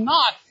 but I'm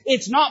not.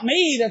 It's not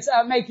me that's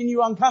making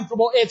you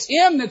uncomfortable. It's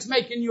Him that's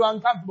making you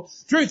uncomfortable.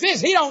 Truth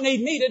is, He don't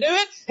need me to do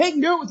it. He can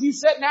do it with you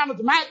sitting down at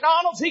the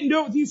McDonald's. He can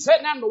do it with you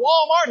sitting down at the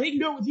Walmart. He can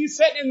do it with you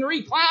sitting in the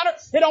recliner.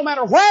 It don't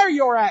matter where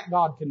you're at,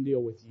 God can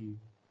deal with you.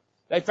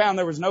 They found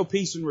there was no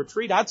peace in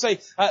retreat. I'd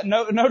say,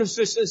 notice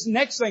this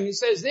next thing. It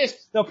says this,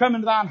 they'll come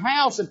into thine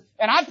house. And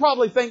I'd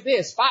probably think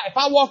this. If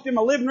I walked in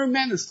my living room,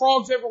 man, there's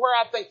frogs everywhere.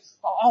 I'd think,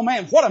 oh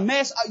man, what a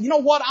mess. You know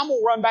what? I'm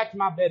going to run back to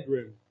my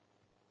bedroom.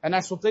 And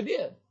that's what they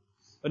did.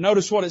 But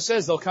notice what it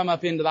says. They'll come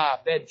up into thy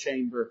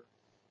bedchamber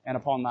and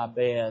upon thy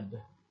bed.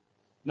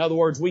 In other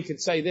words, we could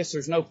say this.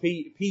 There's no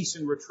peace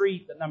in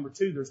retreat. But number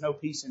two, there's no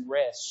peace in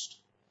rest.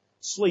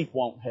 Sleep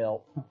won't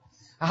help.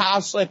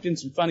 I've slept in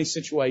some funny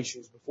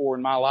situations before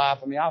in my life.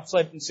 I've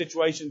slept in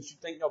situations you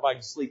think nobody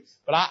can sleep.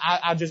 But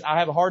I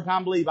have a hard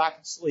time believing I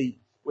can sleep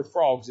with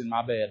frogs in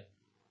my bed.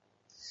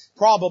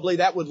 Probably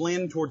that would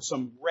lend towards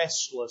some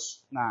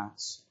restless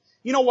nights.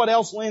 You know what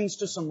else lends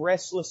to some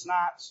restless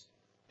nights?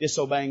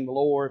 Disobeying the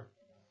Lord.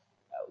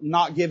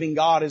 not giving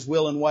God His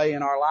will and way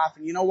in our life.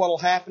 And you know what'll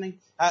happen?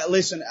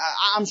 Listen,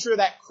 I'm sure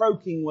that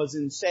croaking was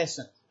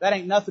incessant. That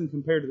ain't nothing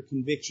compared to the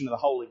conviction of the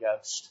Holy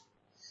Ghost.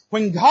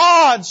 When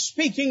God's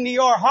speaking to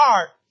your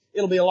heart,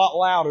 it'll be a lot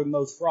louder than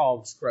those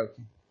frogs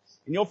croaking.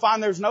 And you'll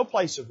find there's no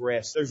place of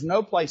rest. There's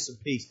no place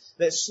of peace.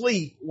 That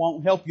sleep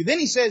won't help you. Then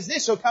He says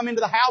this, "So come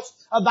into the house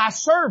of thy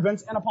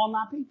servants and upon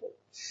thy people."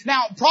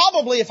 Now,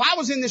 probably if I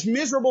was in this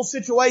miserable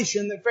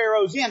situation that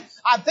Pharaoh's in,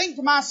 I'd think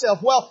to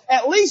myself, well,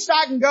 at least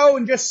I can go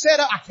and just sit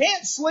up. I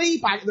can't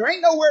sleep. There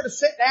ain't nowhere to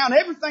sit down.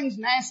 Everything's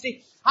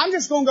nasty. I'm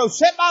just going to go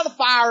sit by the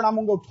fire and I'm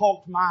going to go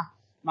talk to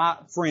my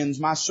friends,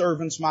 my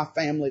servants, my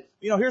family.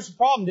 You know, here's the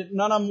problem.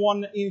 None of them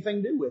wanted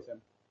anything to do with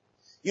him.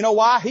 You know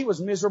why? He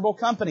was miserable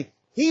company.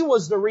 He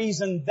was the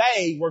reason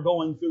they were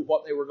going through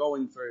what they were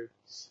going through.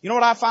 You know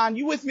what I find?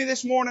 You with me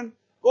this morning?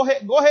 Go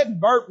ahead and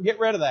burp and get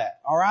rid of that.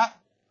 All right?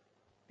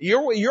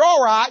 You're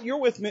all right. You're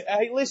with me.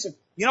 Hey, listen.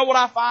 You know what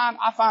I find?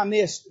 I find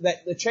this,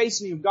 that the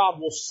chastening of God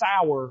will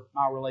sour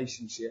my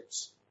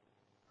relationships.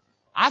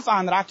 I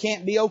find that I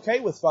can't be okay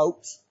with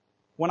folks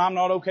when I'm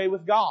not okay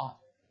with God.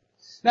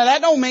 Now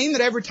that don't mean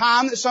that every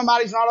time that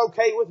somebody's not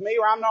okay with me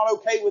or I'm not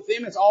okay with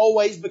them, it's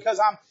always because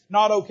I'm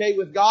not okay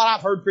with God.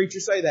 I've heard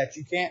preachers say that.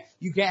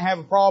 You can't have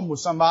a problem with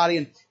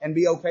somebody and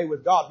be okay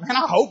with God. Man,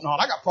 I hope not.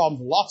 I got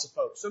problems with lots of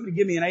folks. Somebody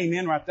give me an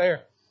amen right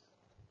there.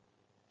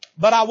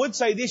 But I would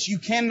say this, you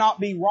cannot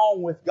be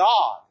wrong with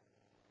God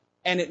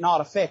and it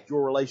not affect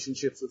your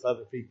relationships with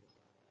other people.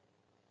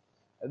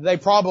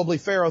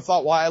 Pharaoh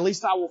thought, well, at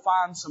least I will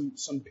find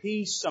some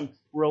peace, some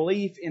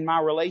relief in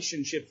my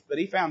relationships. But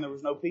he found there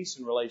was no peace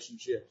in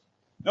relationships.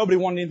 Nobody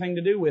wanted anything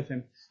to do with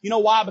him. You know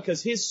why?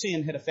 Because his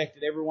sin had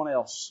affected everyone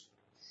else.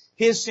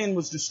 His sin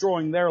was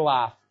destroying their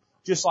life,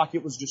 just like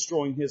it was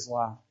destroying his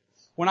life.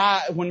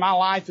 When my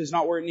life is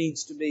not where it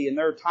needs to be, and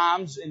there are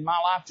times in my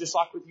life, just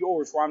like with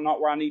yours, where I'm not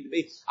where I need to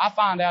be, I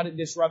find out it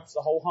disrupts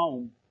the whole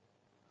home.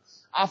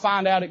 I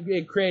find out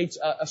it creates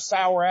a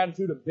sour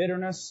attitude of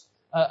bitterness,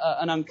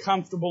 an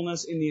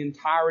uncomfortableness in the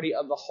entirety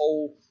of the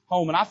whole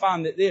home. And I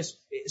find that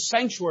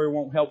sanctuary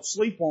won't help,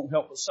 sleep won't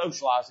help, but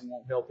socializing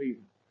won't help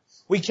either.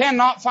 We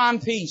cannot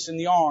find peace in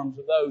the arms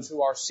of those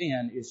who our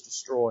sin is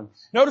destroying.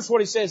 Notice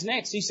what he says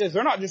next. He says,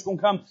 they're not just going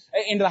to come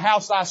into the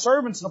house of thy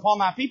servants and upon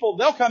thy people.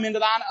 They'll come into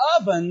thine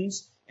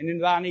ovens and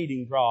into thine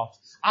eating troughs.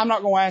 I'm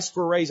not going to ask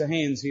for a raise of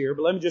hands here,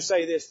 but let me just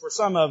say this. For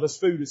some of us,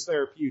 food is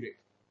therapeutic.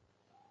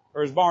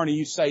 Or as Barney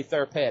used to say,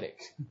 therapeutic.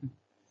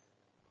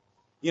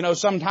 You know,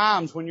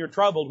 sometimes when you're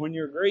troubled, when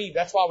you're grieved,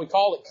 that's why we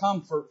call it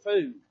comfort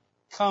food.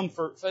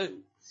 Comfort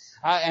food.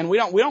 And we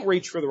don't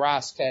reach for the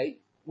rice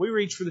cake. We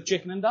reach for the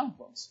chicken and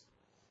dumplings.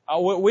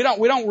 We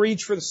don't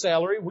reach for the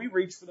celery. We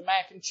reach for the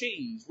mac and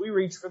cheese. We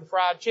reach for the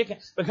fried chicken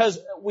because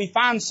we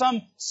find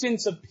some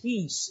sense of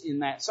peace in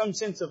that, some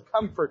sense of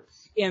comfort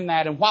in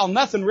that. And while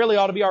nothing really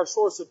ought to be our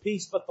source of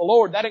peace but the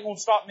Lord, that ain't going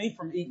to stop me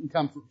from eating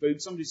comfort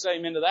food. Somebody say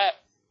amen to that.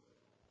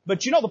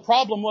 But you know, the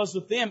problem was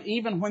with them,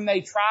 even when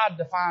they tried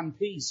to find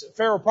peace.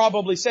 Pharaoh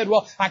probably said,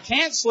 well, I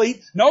can't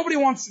sleep. Nobody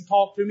wants to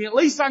talk to me. At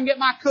least I can get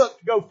my cook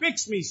to go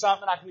fix me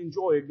something. I can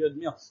enjoy a good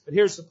meal. But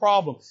here's the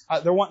problem.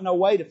 There wasn't no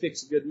way to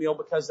fix a good meal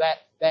because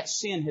that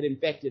sin had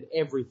infected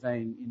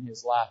everything in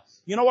his life.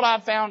 You know what I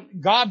found?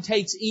 God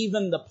takes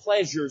even the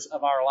pleasures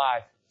of our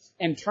life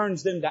and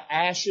turns them to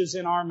ashes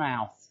in our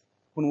mouth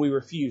when we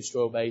refuse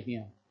to obey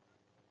Him.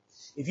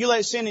 If you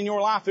let sin in your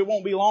life, it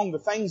won't be long. The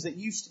things that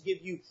used to give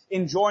you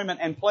enjoyment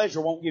and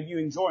pleasure won't give you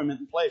enjoyment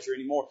and pleasure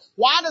anymore.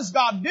 Why does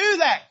God do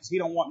that? Because He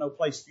don't want no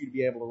place for you to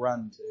be able to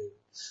run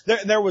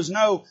to. There was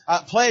no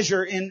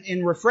pleasure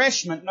in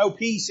refreshment, no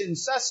peace in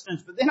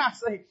sustenance. But then I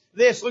say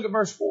this, look at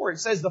verse 4. It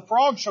says, the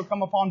frog shall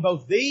come upon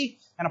both thee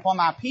and upon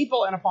thy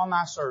people and upon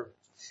thy servants.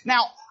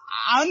 Now,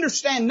 I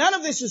understand none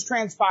of this has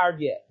transpired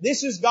yet.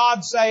 This is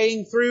God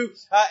saying through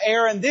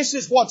Aaron, this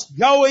is what's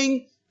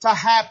going to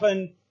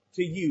happen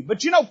to you.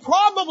 But you know,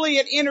 probably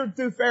it entered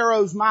through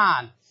Pharaoh's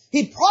mind.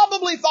 He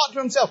probably thought to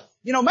himself,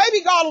 you know,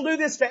 maybe God will do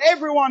this to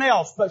everyone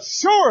else, but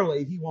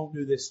surely He won't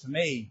do this to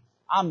me.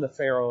 I'm the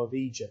Pharaoh of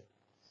Egypt.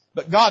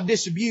 But God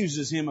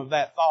disabuses him of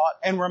that thought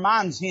and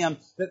reminds him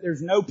that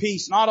there's no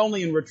peace, not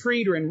only in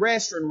retreat or in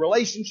rest or in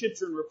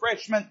relationships or in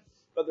refreshment,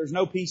 but there's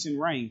no peace in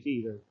rank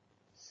either.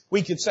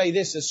 We could say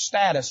this as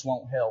status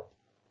won't help.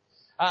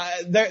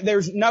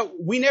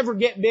 We never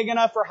get big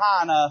enough or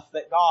high enough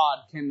that God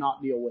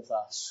cannot deal with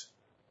us.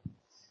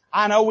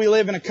 I know we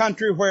live in a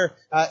country where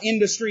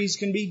industries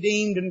can be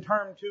deemed and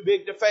termed too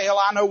big to fail.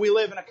 I know we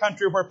live in a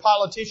country where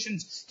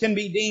politicians can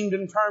be deemed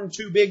and termed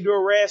too big to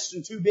arrest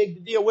and too big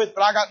to deal with.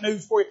 But I got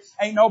news for you.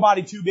 Ain't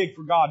nobody too big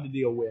for God to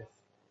deal with.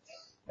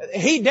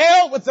 He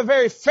dealt with the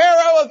very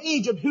Pharaoh of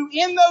Egypt, who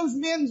in those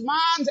men's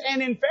minds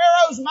and in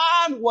Pharaoh's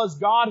mind was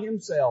God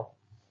Himself.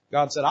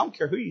 God said, I don't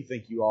care who you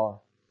think you are.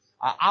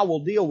 I will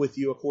deal with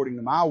you according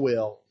to my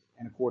will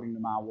and according to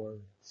my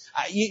word.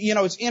 You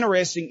know, it's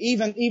interesting.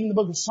 Even the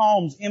book of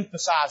Psalms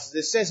emphasizes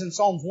this. It says in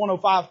Psalms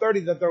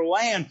 105:30 that their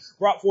land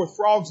brought forth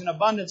frogs in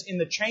abundance in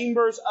the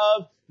chambers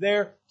of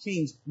their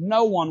kings.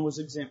 No one was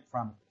exempt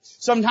from it.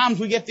 Sometimes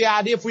we get the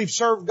idea if we've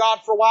served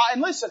God for a while.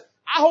 And listen,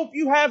 I hope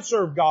you have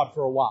served God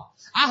for a while.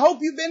 I hope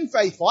you've been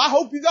faithful. I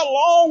hope you've got a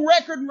long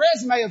record and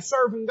resume of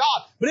serving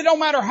God. But it don't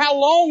matter how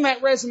long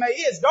that resume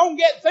is. Don't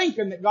get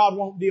thinking that God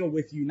won't deal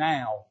with you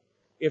now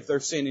if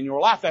there's sin in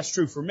your life. That's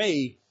true for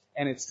me,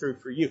 and it's true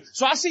for you.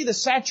 So I see the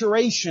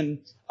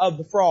saturation of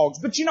the frogs.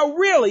 But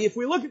really, if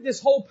we look at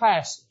this whole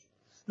passage,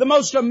 the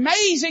most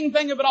amazing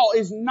thing of it all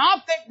is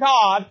not that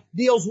God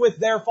deals with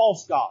their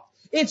false god.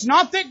 It's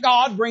not that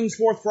God brings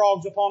forth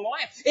frogs upon the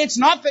land. It's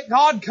not that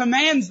God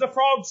commands the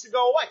frogs to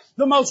go away.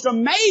 The most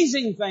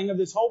amazing thing of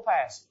this whole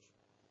passage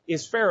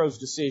is Pharaoh's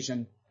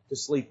decision to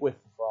sleep with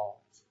the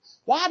frogs.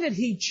 Why did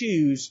he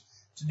choose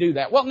to do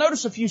that? Well,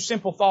 notice a few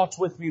simple thoughts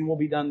with me and we'll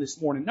be done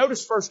this morning.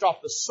 Notice first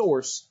off the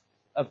source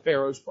of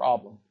Pharaoh's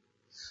problem.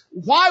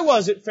 Why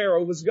was it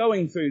Pharaoh was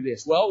going through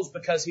this? Well, it was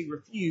because he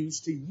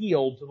refused to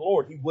yield to the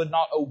Lord. He would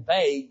not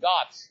obey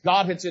God.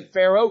 God had said,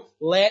 Pharaoh,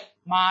 let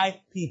my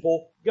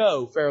people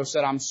go. Pharaoh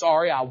said, I'm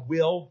sorry, I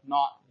will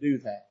not do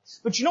that.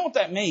 But you know what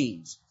that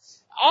means?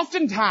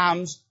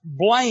 Oftentimes,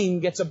 blame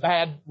gets a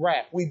bad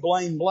rap. We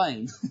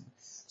blame.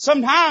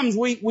 Sometimes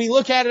we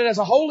look at it as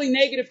a wholly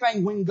negative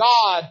thing when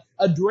God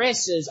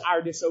addresses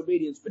our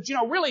disobedience. But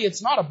really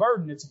it's not a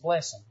burden, it's a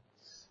blessing.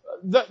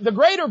 The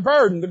greater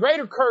burden, the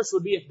greater curse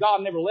would be if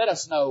God never let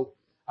us know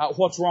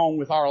what's wrong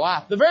with our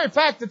life. The very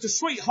fact that the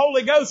sweet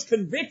Holy Ghost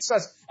convicts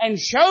us and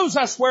shows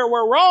us where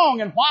we're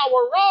wrong and why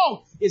we're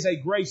wrong is a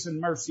grace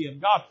and mercy of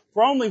God.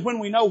 For only when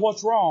we know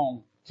what's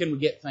wrong can we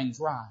get things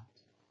right.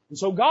 And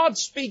so God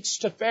speaks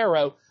to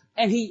Pharaoh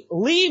and he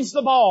leaves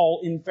the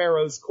ball in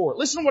Pharaoh's court.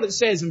 Listen to what it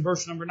says in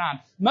verse number 9.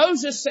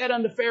 Moses said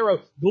unto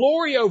Pharaoh,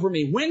 glory over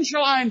me. When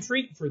shall I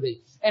entreat for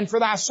thee and for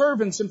thy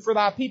servants and for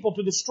thy people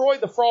to destroy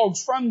the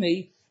frogs from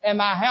thee and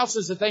thy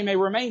houses that they may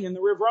remain in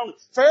the river only?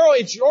 Pharaoh,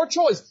 it's your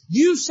choice.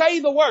 You say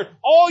the word.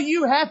 All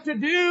you have to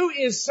do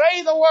is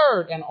say the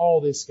word and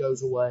all this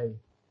goes away.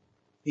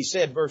 He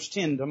said, verse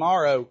 10,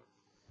 tomorrow,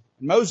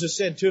 Moses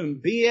said to him,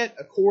 be it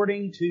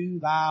according to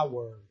thy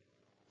word.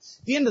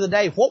 At the end of the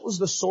day, what was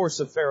the source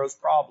of Pharaoh's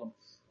problem?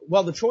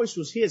 Well, the choice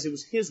was his. It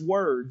was his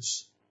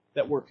words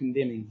that were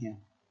condemning him.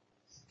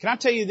 Can I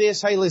tell you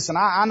this? Hey, listen,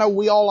 I know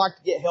we all like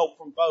to get help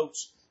from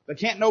folks, but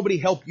can't nobody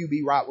help you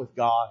be right with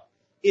God?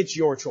 It's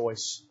your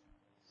choice.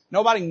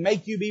 Nobody can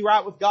make you be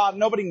right with God.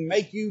 Nobody can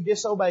make you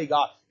disobey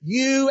God.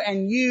 You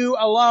and you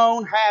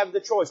alone have the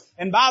choice.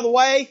 And by the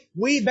way,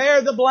 we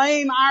bear the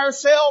blame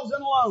ourselves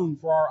and alone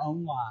for our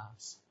own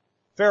lives.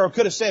 Pharaoh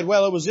could have said,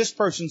 well, it was this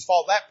person's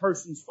fault, that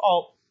person's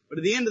fault. But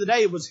at the end of the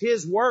day, it was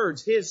his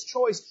words, his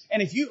choice.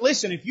 And if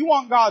you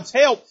want God's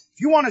help, if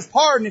you want His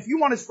pardon, if you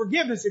want His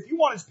forgiveness, if you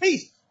want His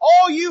peace,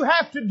 all you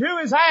have to do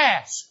is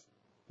ask.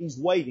 He's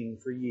waiting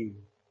for you.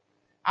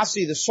 I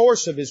see the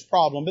source of his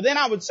problem. But then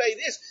I would say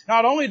this,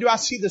 not only do I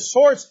see the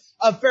source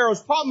of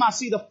Pharaoh's problem, I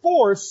see the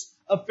force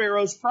of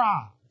Pharaoh's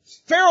pride.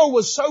 Pharaoh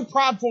was so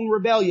prideful and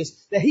rebellious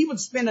that he would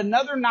spend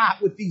another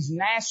night with these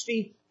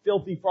nasty,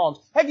 filthy frogs.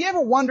 Have you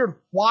ever wondered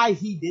why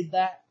he did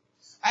that?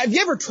 Have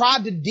you ever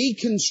tried to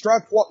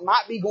deconstruct what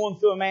might be going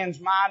through a man's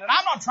mind? And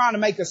I'm not trying to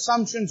make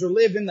assumptions or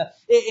live in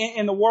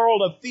the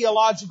world of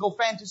theological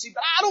fantasy,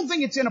 but I don't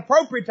think it's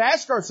inappropriate to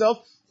ask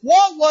ourselves,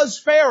 what was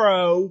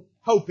Pharaoh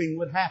hoping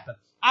would happen?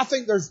 I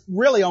think there's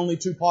really only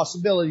two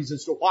possibilities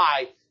as to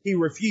why he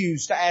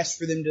refused to ask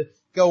for them to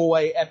go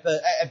away at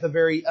the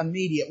very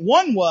immediate.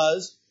 One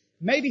was,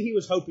 maybe he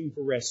was hoping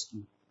for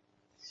rescue.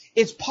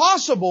 It's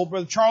possible,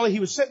 Brother Charlie, he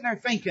was sitting there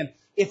thinking,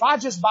 if I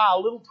just buy a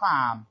little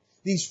time,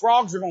 these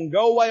frogs are going to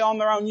go away on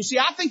their own. You see,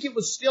 I think it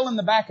was still in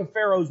the back of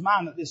Pharaoh's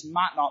mind that this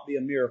might not be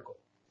a miracle.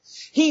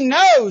 He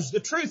knows the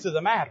truth of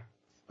the matter,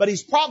 but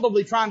he's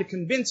probably trying to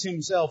convince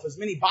himself, as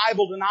many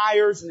Bible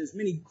deniers and as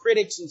many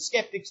critics and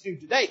skeptics do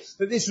today,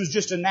 that this was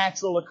just a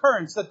natural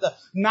occurrence, that the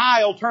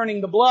Nile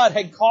turning to blood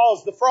had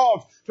caused the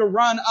frogs to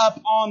run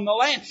up on the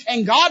land.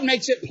 And God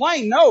makes it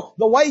plain, no,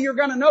 the way you're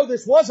going to know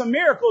this was a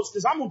miracle is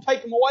because I'm going to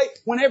take them away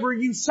whenever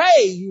you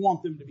say you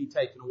want them to be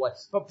taken away.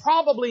 But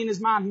probably in his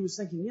mind he was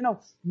thinking,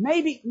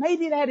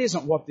 maybe that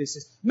isn't what this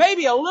is.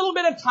 Maybe a little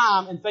bit of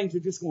time and things are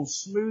just going to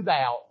smooth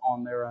out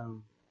on their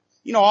own.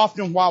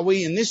 Often while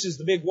and this is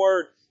the big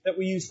word that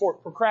we use for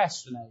it,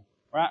 procrastinate,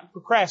 right?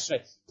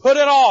 Procrastinate. Put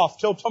it off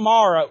till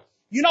tomorrow.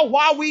 You know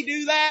why we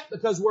do that?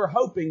 Because we're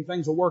hoping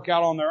things will work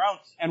out on their own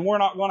and we're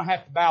not going to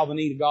have to bow the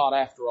knee to God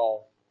after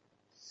all.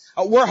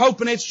 We're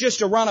hoping it's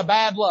just a run of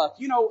bad luck.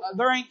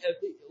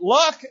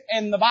 Luck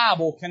and the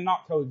Bible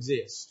cannot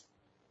coexist.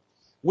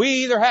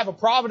 We either have a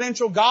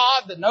providential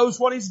God that knows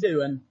what He's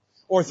doing,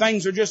 or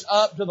things are just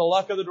up to the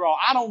luck of the draw.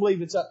 I don't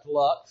believe it's up to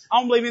luck. I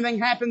don't believe anything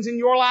happens in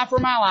your life or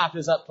my life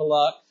is up to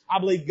luck. I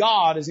believe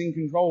God is in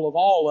control of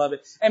all of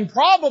it. And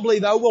probably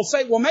though, we'll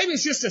say, well, maybe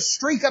it's just a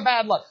streak of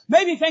bad luck.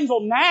 Maybe things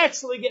will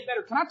naturally get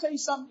better. Can I tell you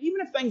something? Even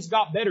if things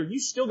got better, you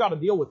still got to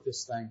deal with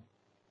this thing.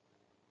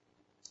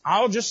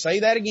 I'll just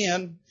say that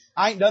again.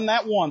 I ain't done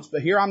that once,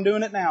 but here I'm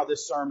doing it now,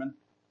 this sermon.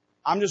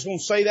 I'm just going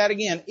to say that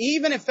again.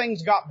 Even if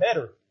things got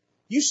better,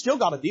 you still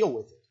got to deal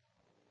with it.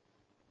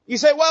 You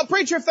say, well,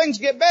 preacher, if things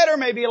get better,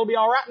 maybe it'll be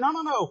all right.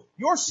 No.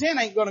 Your sin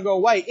ain't going to go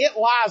away. It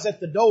lies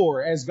at the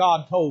door, as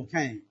God told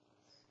Cain.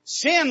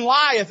 Sin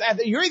lieth.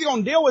 You're either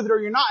going to deal with it or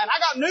you're not. And I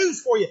got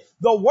news for you.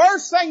 The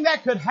worst thing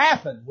that could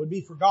happen would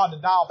be for God to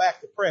dial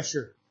back the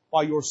pressure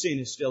while your sin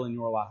is still in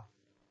your life.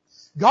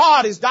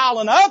 God is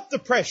dialing up the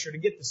pressure to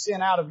get the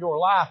sin out of your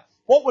life.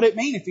 What would it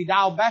mean if He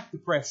dialed back the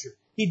pressure?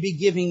 He'd be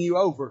giving you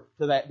over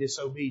to that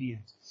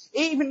disobedience.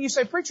 Even you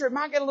say, preacher, it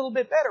might get a little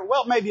bit better.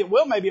 Well, maybe it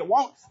will, maybe it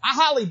won't. I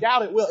highly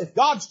doubt it will. If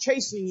God's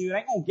chastening you, it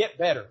ain't going to get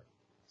better.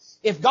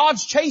 If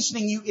God's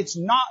chastening you, it's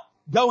not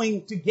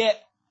going to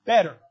get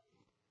better.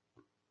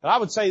 But I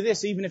would say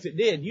this, even if it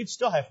did, you'd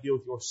still have to deal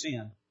with your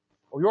sin,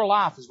 or your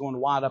life is going to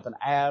wind up an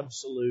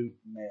absolute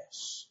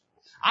mess.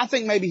 I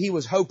think maybe He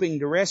was hoping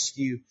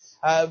to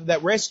that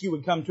rescue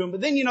would come to him.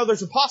 But then,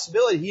 there's a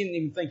possibility He didn't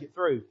even think it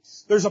through.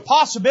 There's a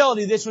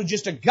possibility this was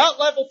just a gut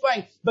level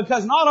thing,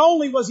 because not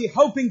only was He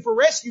hoping for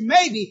rescue,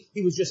 maybe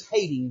He was just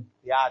hating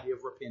the idea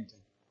of repenting.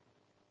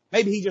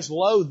 Maybe He just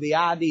loathed the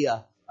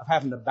idea of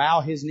having to bow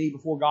His knee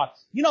before God.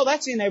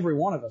 That's in every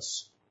one of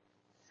us.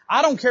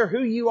 I don't care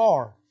who you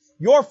are.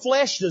 Your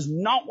flesh does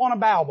not want to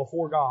bow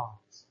before God.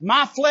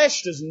 My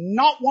flesh does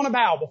not want to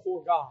bow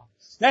before God.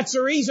 That's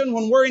the reason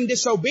when we're in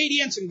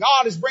disobedience and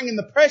God is bringing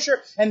the pressure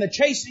and the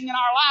chastening in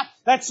our life,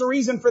 that's the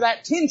reason for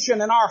that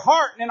tension in our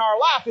heart and in our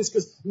life, is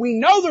because we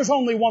know there's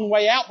only one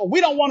way out, but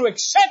we don't want to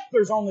accept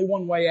there's only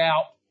one way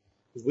out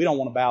because we don't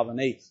want to bow the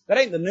knee. That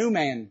ain't the new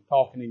man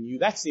talking in you.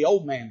 That's the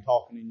old man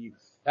talking in you.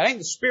 That ain't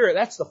the Spirit.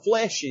 That's the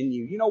flesh in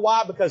you. You know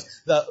why? Because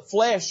the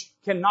flesh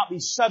cannot be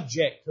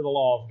subject to the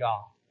law of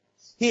God.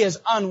 He is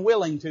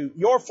unwilling to.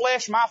 Your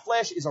flesh, my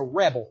flesh, is a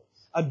rebel.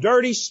 A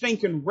dirty,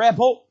 stinking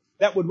rebel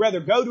that would rather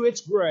go to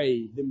its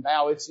grave than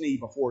bow its knee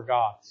before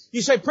God.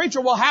 You say,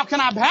 preacher, well, how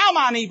can I bow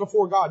my knee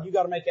before God? You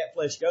got to make that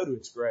flesh go to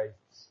its grave.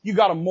 You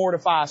got to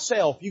mortify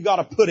self. You got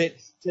to put it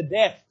to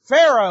death.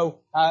 Pharaoh,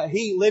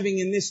 he living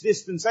in this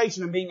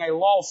dispensation and being a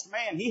lost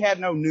man, he had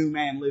no new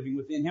man living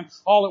within him.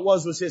 All it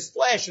was his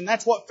flesh, and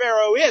that's what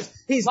Pharaoh is.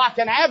 He's like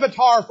an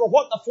avatar for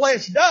what the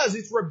flesh does.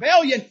 It's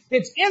rebellion.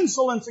 It's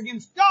insolence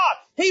against God.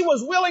 He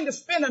was willing to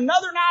spend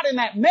another night in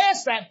that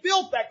mess, that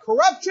filth, that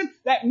corruption,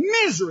 that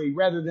misery,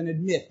 rather than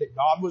admit that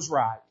God was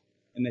right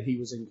and that He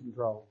was in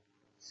control.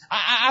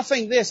 I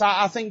think this.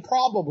 I think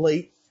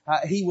probably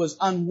he was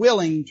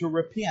unwilling to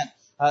repent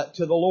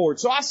to the Lord.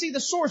 So I see the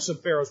source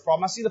of Pharaoh's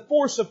problem. I see the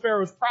force of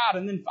Pharaoh's pride.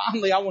 And then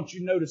finally, I want you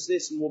to notice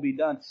this and we'll be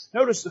done.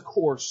 Notice the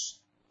course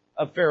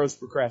of Pharaoh's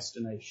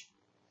procrastination.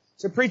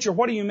 So preacher,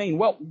 what do you mean?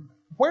 Well,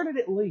 where did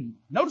it lead?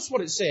 Notice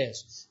what it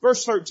says.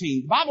 Verse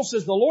 13. The Bible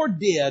says, the Lord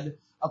did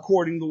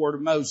according to the word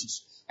of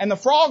Moses. And the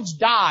frogs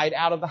died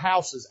out of the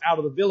houses, out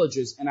of the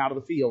villages, and out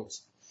of the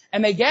fields.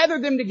 And they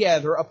gathered them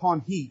together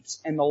upon heaps,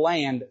 and the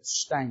land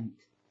stank.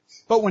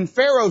 But when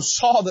Pharaoh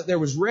saw that there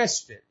was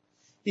respite,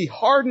 he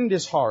hardened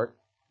his heart,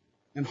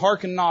 and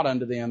hearkened not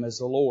unto them as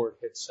the Lord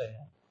had said.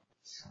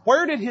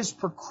 Where did his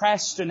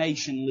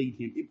procrastination lead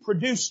him? It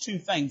produced two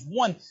things.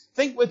 One,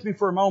 think with me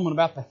for a moment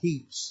about the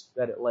heaps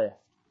that it left.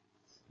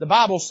 The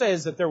Bible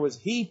says that there was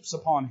heaps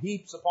upon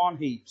heaps upon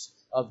heaps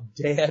of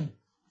dead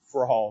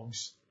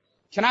frogs.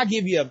 Can I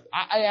give you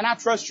and I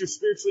trust you're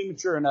spiritually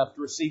mature enough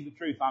to receive the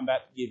truth I'm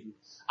about to give you.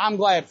 I'm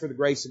glad for the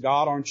grace of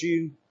God, aren't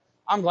you?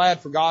 I'm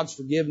glad for God's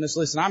forgiveness.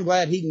 Listen, I'm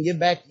glad He can give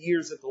back the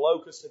years that the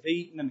locusts have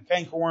eaten and the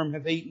cankerworm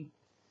have eaten.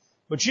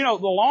 But the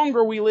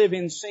longer we live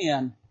in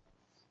sin,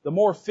 the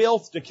more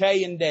filth,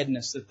 decay, and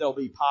deadness that there'll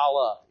be pile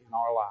up in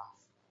our life.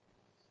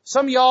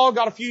 Some of y'all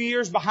got a few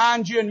years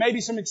behind you and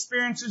maybe some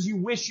experiences you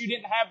wish you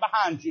didn't have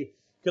behind you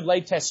could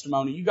lay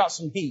testimony. You got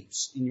some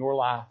heaps in your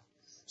life.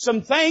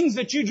 Some things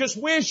that you just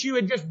wish you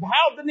had just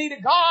bowed the knee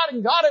to God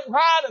and got it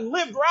right and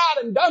lived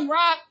right and done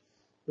right.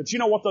 But you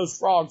know what those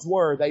frogs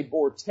were? They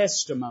bore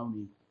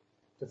testimony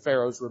to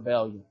Pharaoh's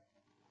rebellion.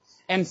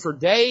 And for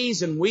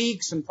days and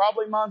weeks and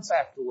probably months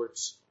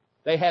afterwards,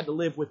 they had to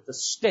live with the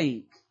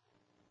stink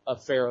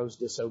of Pharaoh's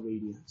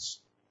disobedience.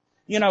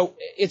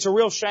 It's a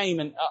real shame,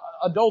 and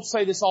adults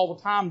say this all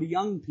the time to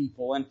young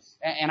people, and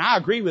I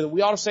agree with it.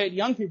 We ought to say it to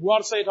young people. We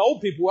ought to say it to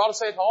old people. We ought to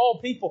say it to all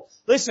people.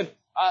 Listen,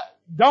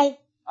 don't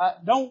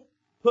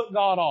put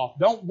God off.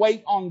 Don't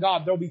wait on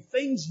God. There'll be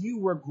things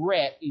you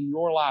regret in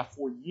your life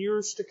for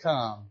years to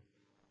come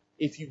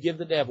if you give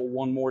the devil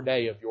one more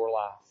day of your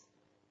life.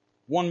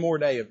 One more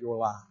day of your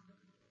life.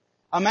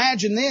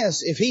 Imagine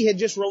this, if he had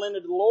just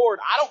relented to the Lord,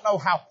 I don't know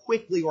how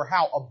quickly or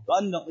how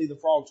abundantly the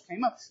frogs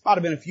came up. Might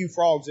have been a few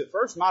frogs at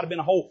first, might have been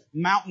a whole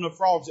mountain of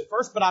frogs at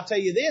first, but I'll tell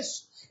you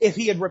this, if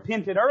he had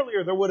repented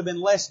earlier, there would have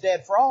been less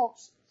dead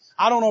frogs.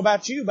 I don't know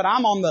about you, but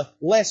I'm on the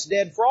less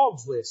dead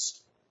frogs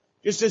list.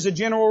 Just as a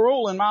general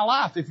rule in my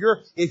life.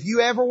 If you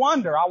ever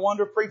wonder, I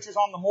wonder if preachers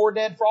on the more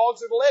dead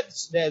frogs or the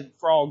less dead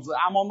frogs.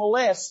 I'm on the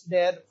less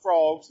dead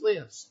frogs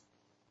list.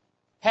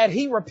 Had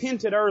he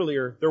repented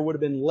earlier, there would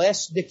have been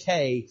less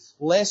decay,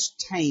 less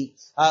taint,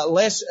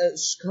 less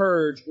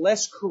scourge,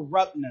 less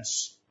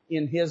corruptness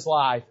in his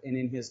life and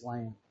in his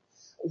land.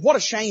 What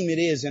a shame it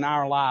is in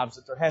our lives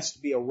that there has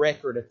to be a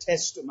record, a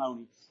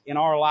testimony in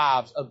our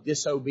lives of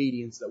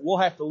disobedience that we'll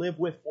have to live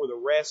with for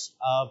the rest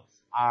of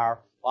our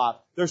life.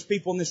 There's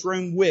people in this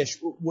room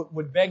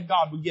would beg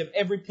God would give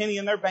every penny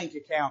in their bank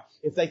account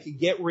if they could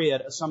get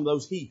rid of some of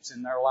those heaps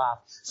in their life.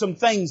 Some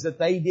things that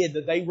they did,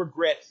 that they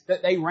regret,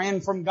 that they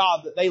ran from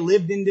God, that they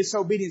lived in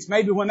disobedience.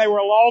 Maybe when they were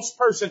a lost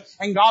person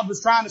and God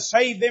was trying to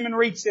save them and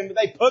reach them, but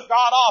they put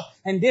God off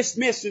and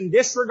dismissed and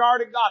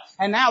disregarded God.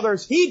 And now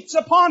there's heaps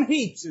upon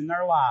heaps in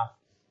their life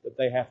that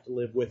they have to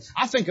live with.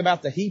 I think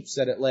about the heaps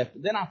that it left.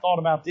 But then I thought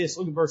about this.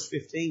 Look at verse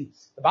 15.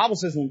 The Bible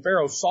says when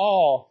Pharaoh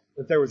saw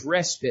that there was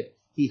respite,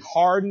 he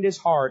hardened his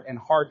heart and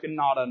hearkened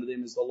not unto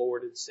them as the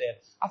Lord had said.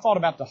 I thought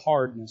about the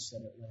hardness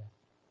that it left.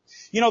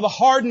 You know, the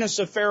hardness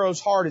of Pharaoh's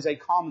heart is a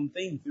common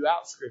theme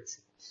throughout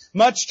Scripture.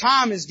 Much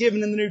time is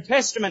given in the New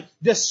Testament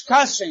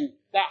discussing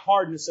that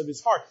hardness of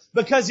his heart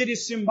because it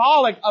is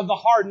symbolic of the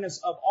hardness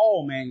of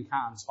all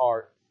mankind's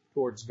heart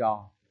towards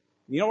God.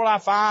 You know what I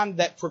find?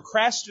 That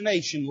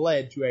procrastination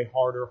led to a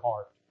harder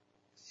heart.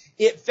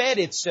 It fed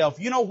itself.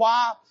 You know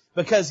why?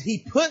 Because he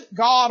put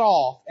God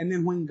off, and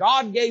then when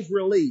God gave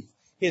relief,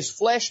 his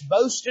flesh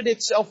boasted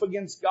itself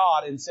against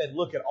God and said,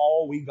 look at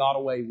all we got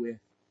away with.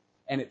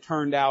 And it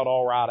turned out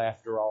all right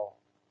after all.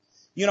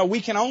 You know,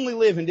 we can only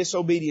live in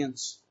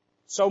disobedience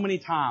so many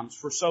times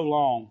for so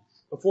long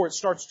before it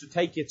starts to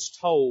take its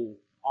toll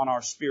on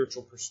our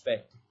spiritual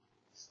perspective.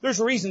 There's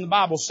a reason the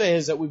Bible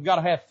says that we've got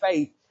to have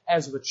faith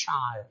as of a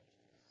child.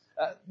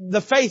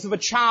 The faith of a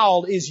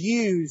child is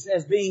used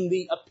as being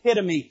the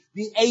epitome,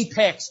 the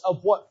apex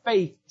of what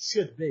faith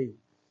should be.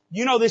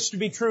 You know this to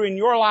be true in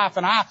your life,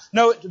 and I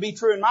know it to be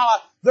true in my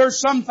life. There's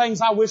some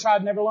things I wish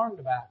I'd never learned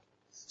about.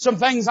 Some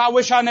things I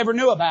wish I never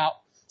knew about.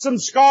 Some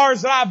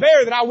scars that I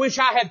bear that I wish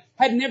I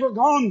had never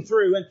gone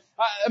through. And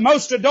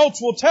most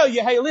adults will tell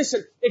you, hey,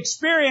 listen,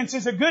 experience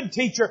is a good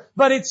teacher,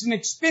 but it's an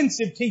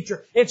expensive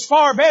teacher. It's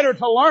far better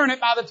to learn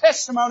it by the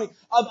testimony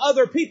of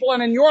other people.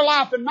 And in your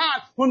life and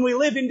mine, when we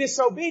live in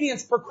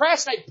disobedience,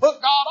 procrastinate, put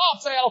God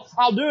off, say,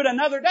 I'll do it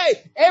another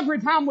day.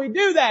 Every time we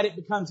do that, it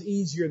becomes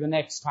easier the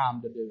next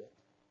time to do it.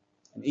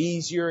 And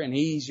easier and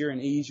easier and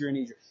easier and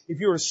easier. If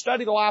you were to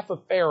study the life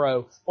of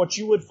Pharaoh, what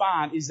you would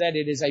find is that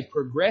it is a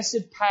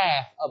progressive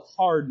path of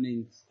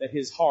hardening that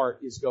his heart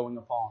is going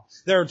upon.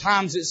 There are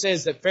times it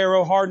says that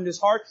Pharaoh hardened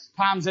his heart.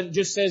 Times that it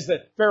just says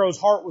that Pharaoh's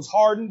heart was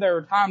hardened. There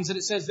are times that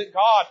it says that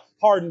God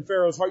hardened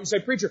Pharaoh's heart. You say,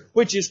 preacher,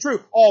 which is true?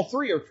 All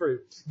three are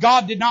true.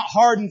 God did not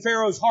harden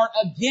Pharaoh's heart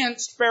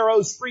against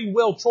Pharaoh's free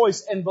will,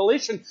 choice, and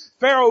volition.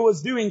 Pharaoh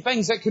was doing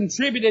things that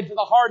contributed to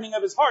the hardening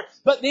of his heart.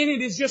 But then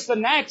it is just the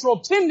natural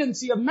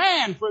tendency of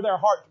man for their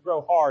heart to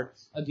grow hard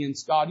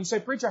against God. You say,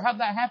 preacher, how'd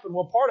that happen?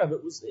 Well, part of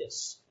it was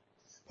this.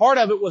 Part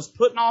of it was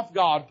putting off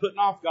God, putting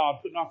off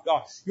God, putting off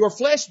God. Your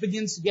flesh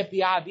begins to get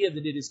the idea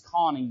that it is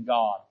conning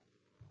God.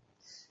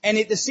 And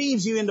it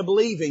deceives you into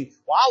believing,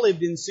 well, I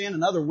lived in sin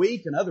another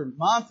week, another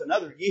month,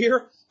 another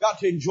year, got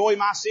to enjoy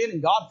my sin,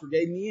 and God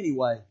forgave me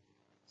anyway.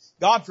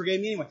 God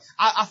forgave me anyway.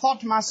 I thought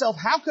to myself,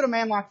 how could a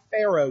man like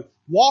Pharaoh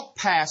walk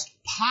past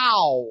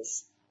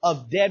piles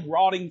of dead,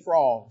 rotting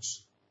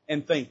frogs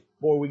and think,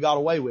 boy, we got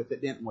away with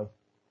it, didn't we?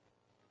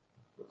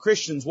 But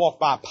Christians walk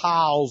by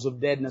piles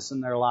of deadness in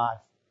their life.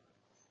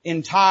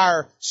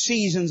 Entire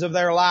seasons of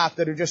their life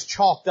that are just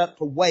chalked up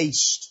to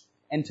waste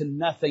and to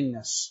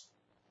nothingness.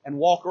 And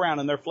walk around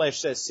and their flesh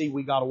says, see,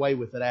 we got away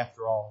with it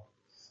after all.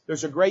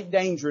 There's a great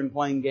danger in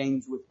playing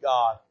games with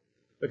God,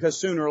 because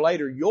sooner or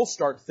later you'll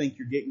start to think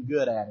you're getting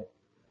good at it.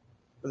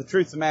 But the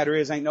truth of the matter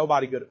is, ain't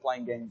nobody good at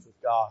playing games with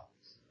God.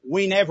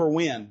 We never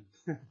win.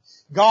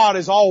 God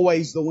is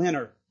always the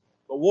winner.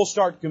 But we'll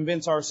start to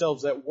convince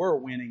ourselves that we're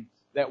winning,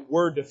 that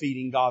we're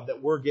defeating God,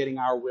 that we're getting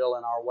our will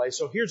in our way.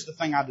 So here's the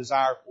thing I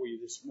desire for you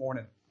this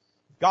morning.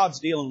 God's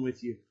dealing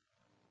with you.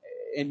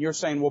 And you're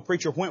saying, well,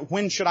 preacher,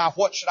 what should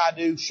I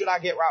do? Should I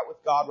get right with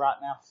God right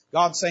now?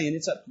 God's saying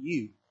it's up to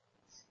you.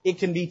 It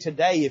can be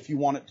today if you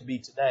want it to be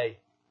today.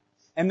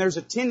 And there's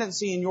a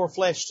tendency in your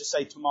flesh to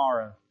say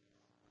tomorrow.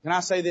 Can I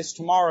say this?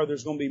 Tomorrow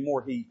there's going to be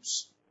more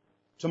heaps.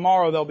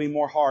 Tomorrow there'll be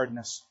more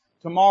hardness.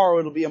 Tomorrow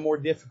it'll be a more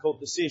difficult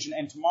decision.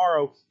 And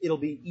tomorrow it'll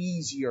be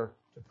easier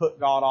to put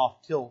God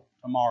off till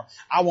tomorrow.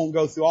 I won't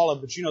go through all of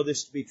it, but you know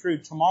this to be true.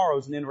 Tomorrow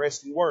is an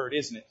interesting word,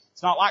 isn't it?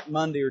 It's not like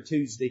Monday or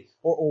Tuesday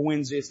or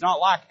Wednesday. It's not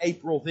like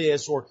April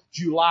this or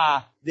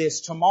July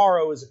this.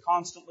 Tomorrow is a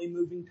constantly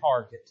moving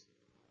target.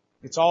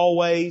 It's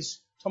always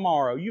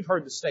tomorrow. You've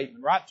heard the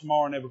statement, right?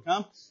 Tomorrow never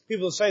comes.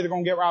 People that say they're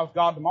going to get right with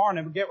God tomorrow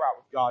never get right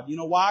with God. You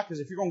know why?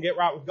 Because if you're going to get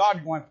right with God,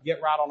 you're going to have to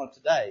get right on it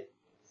today.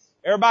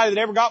 Everybody that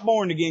ever got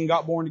born again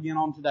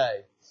on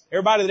today.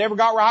 Everybody that ever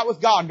got right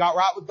with God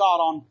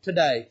on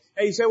today.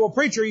 Hey, you say, well,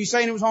 preacher, are you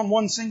saying it was on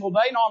one single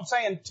day? No, I'm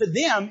saying to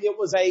them it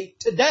was a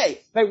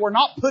today. They were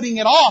not putting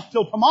it off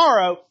till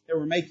tomorrow. They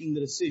were making the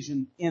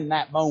decision in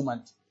that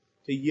moment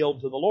to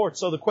yield to the Lord.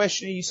 So the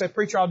question is, you say,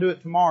 preacher, I'll do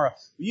it tomorrow. Well,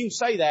 you can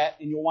say that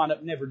and you'll wind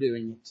up never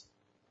doing it.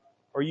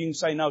 Or you can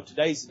say, no,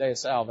 today's the day of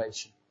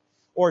salvation.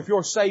 Or if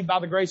you're saved by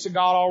the grace of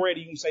God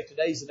already, you can say,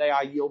 today's the day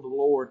I yield to the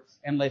Lord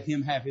and let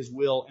Him have His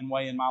will and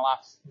way in my life.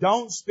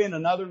 Don't spend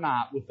another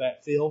night with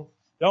that filth.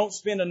 Don't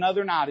spend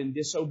another night in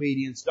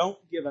disobedience. Don't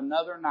give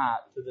another night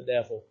to the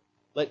devil.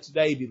 Let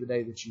today be the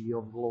day that you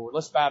yield to the Lord.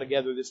 Let's bow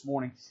together this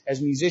morning as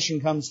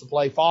musician comes to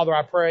play. Father,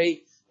 I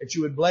pray that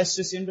you would bless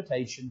this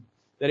invitation,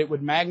 that it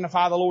would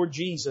magnify the Lord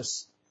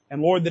Jesus.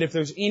 And Lord, that if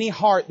there's any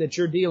heart that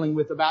you're dealing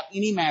with about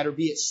any matter,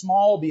 be it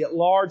small, be it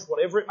large,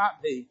 whatever it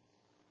might be,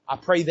 I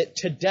pray that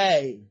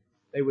today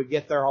they would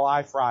get their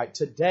life right.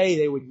 Today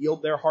they would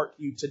yield their heart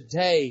to you.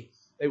 Today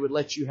they would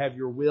let you have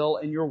your will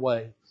and your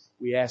way.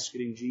 We ask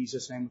it in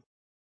Jesus' name.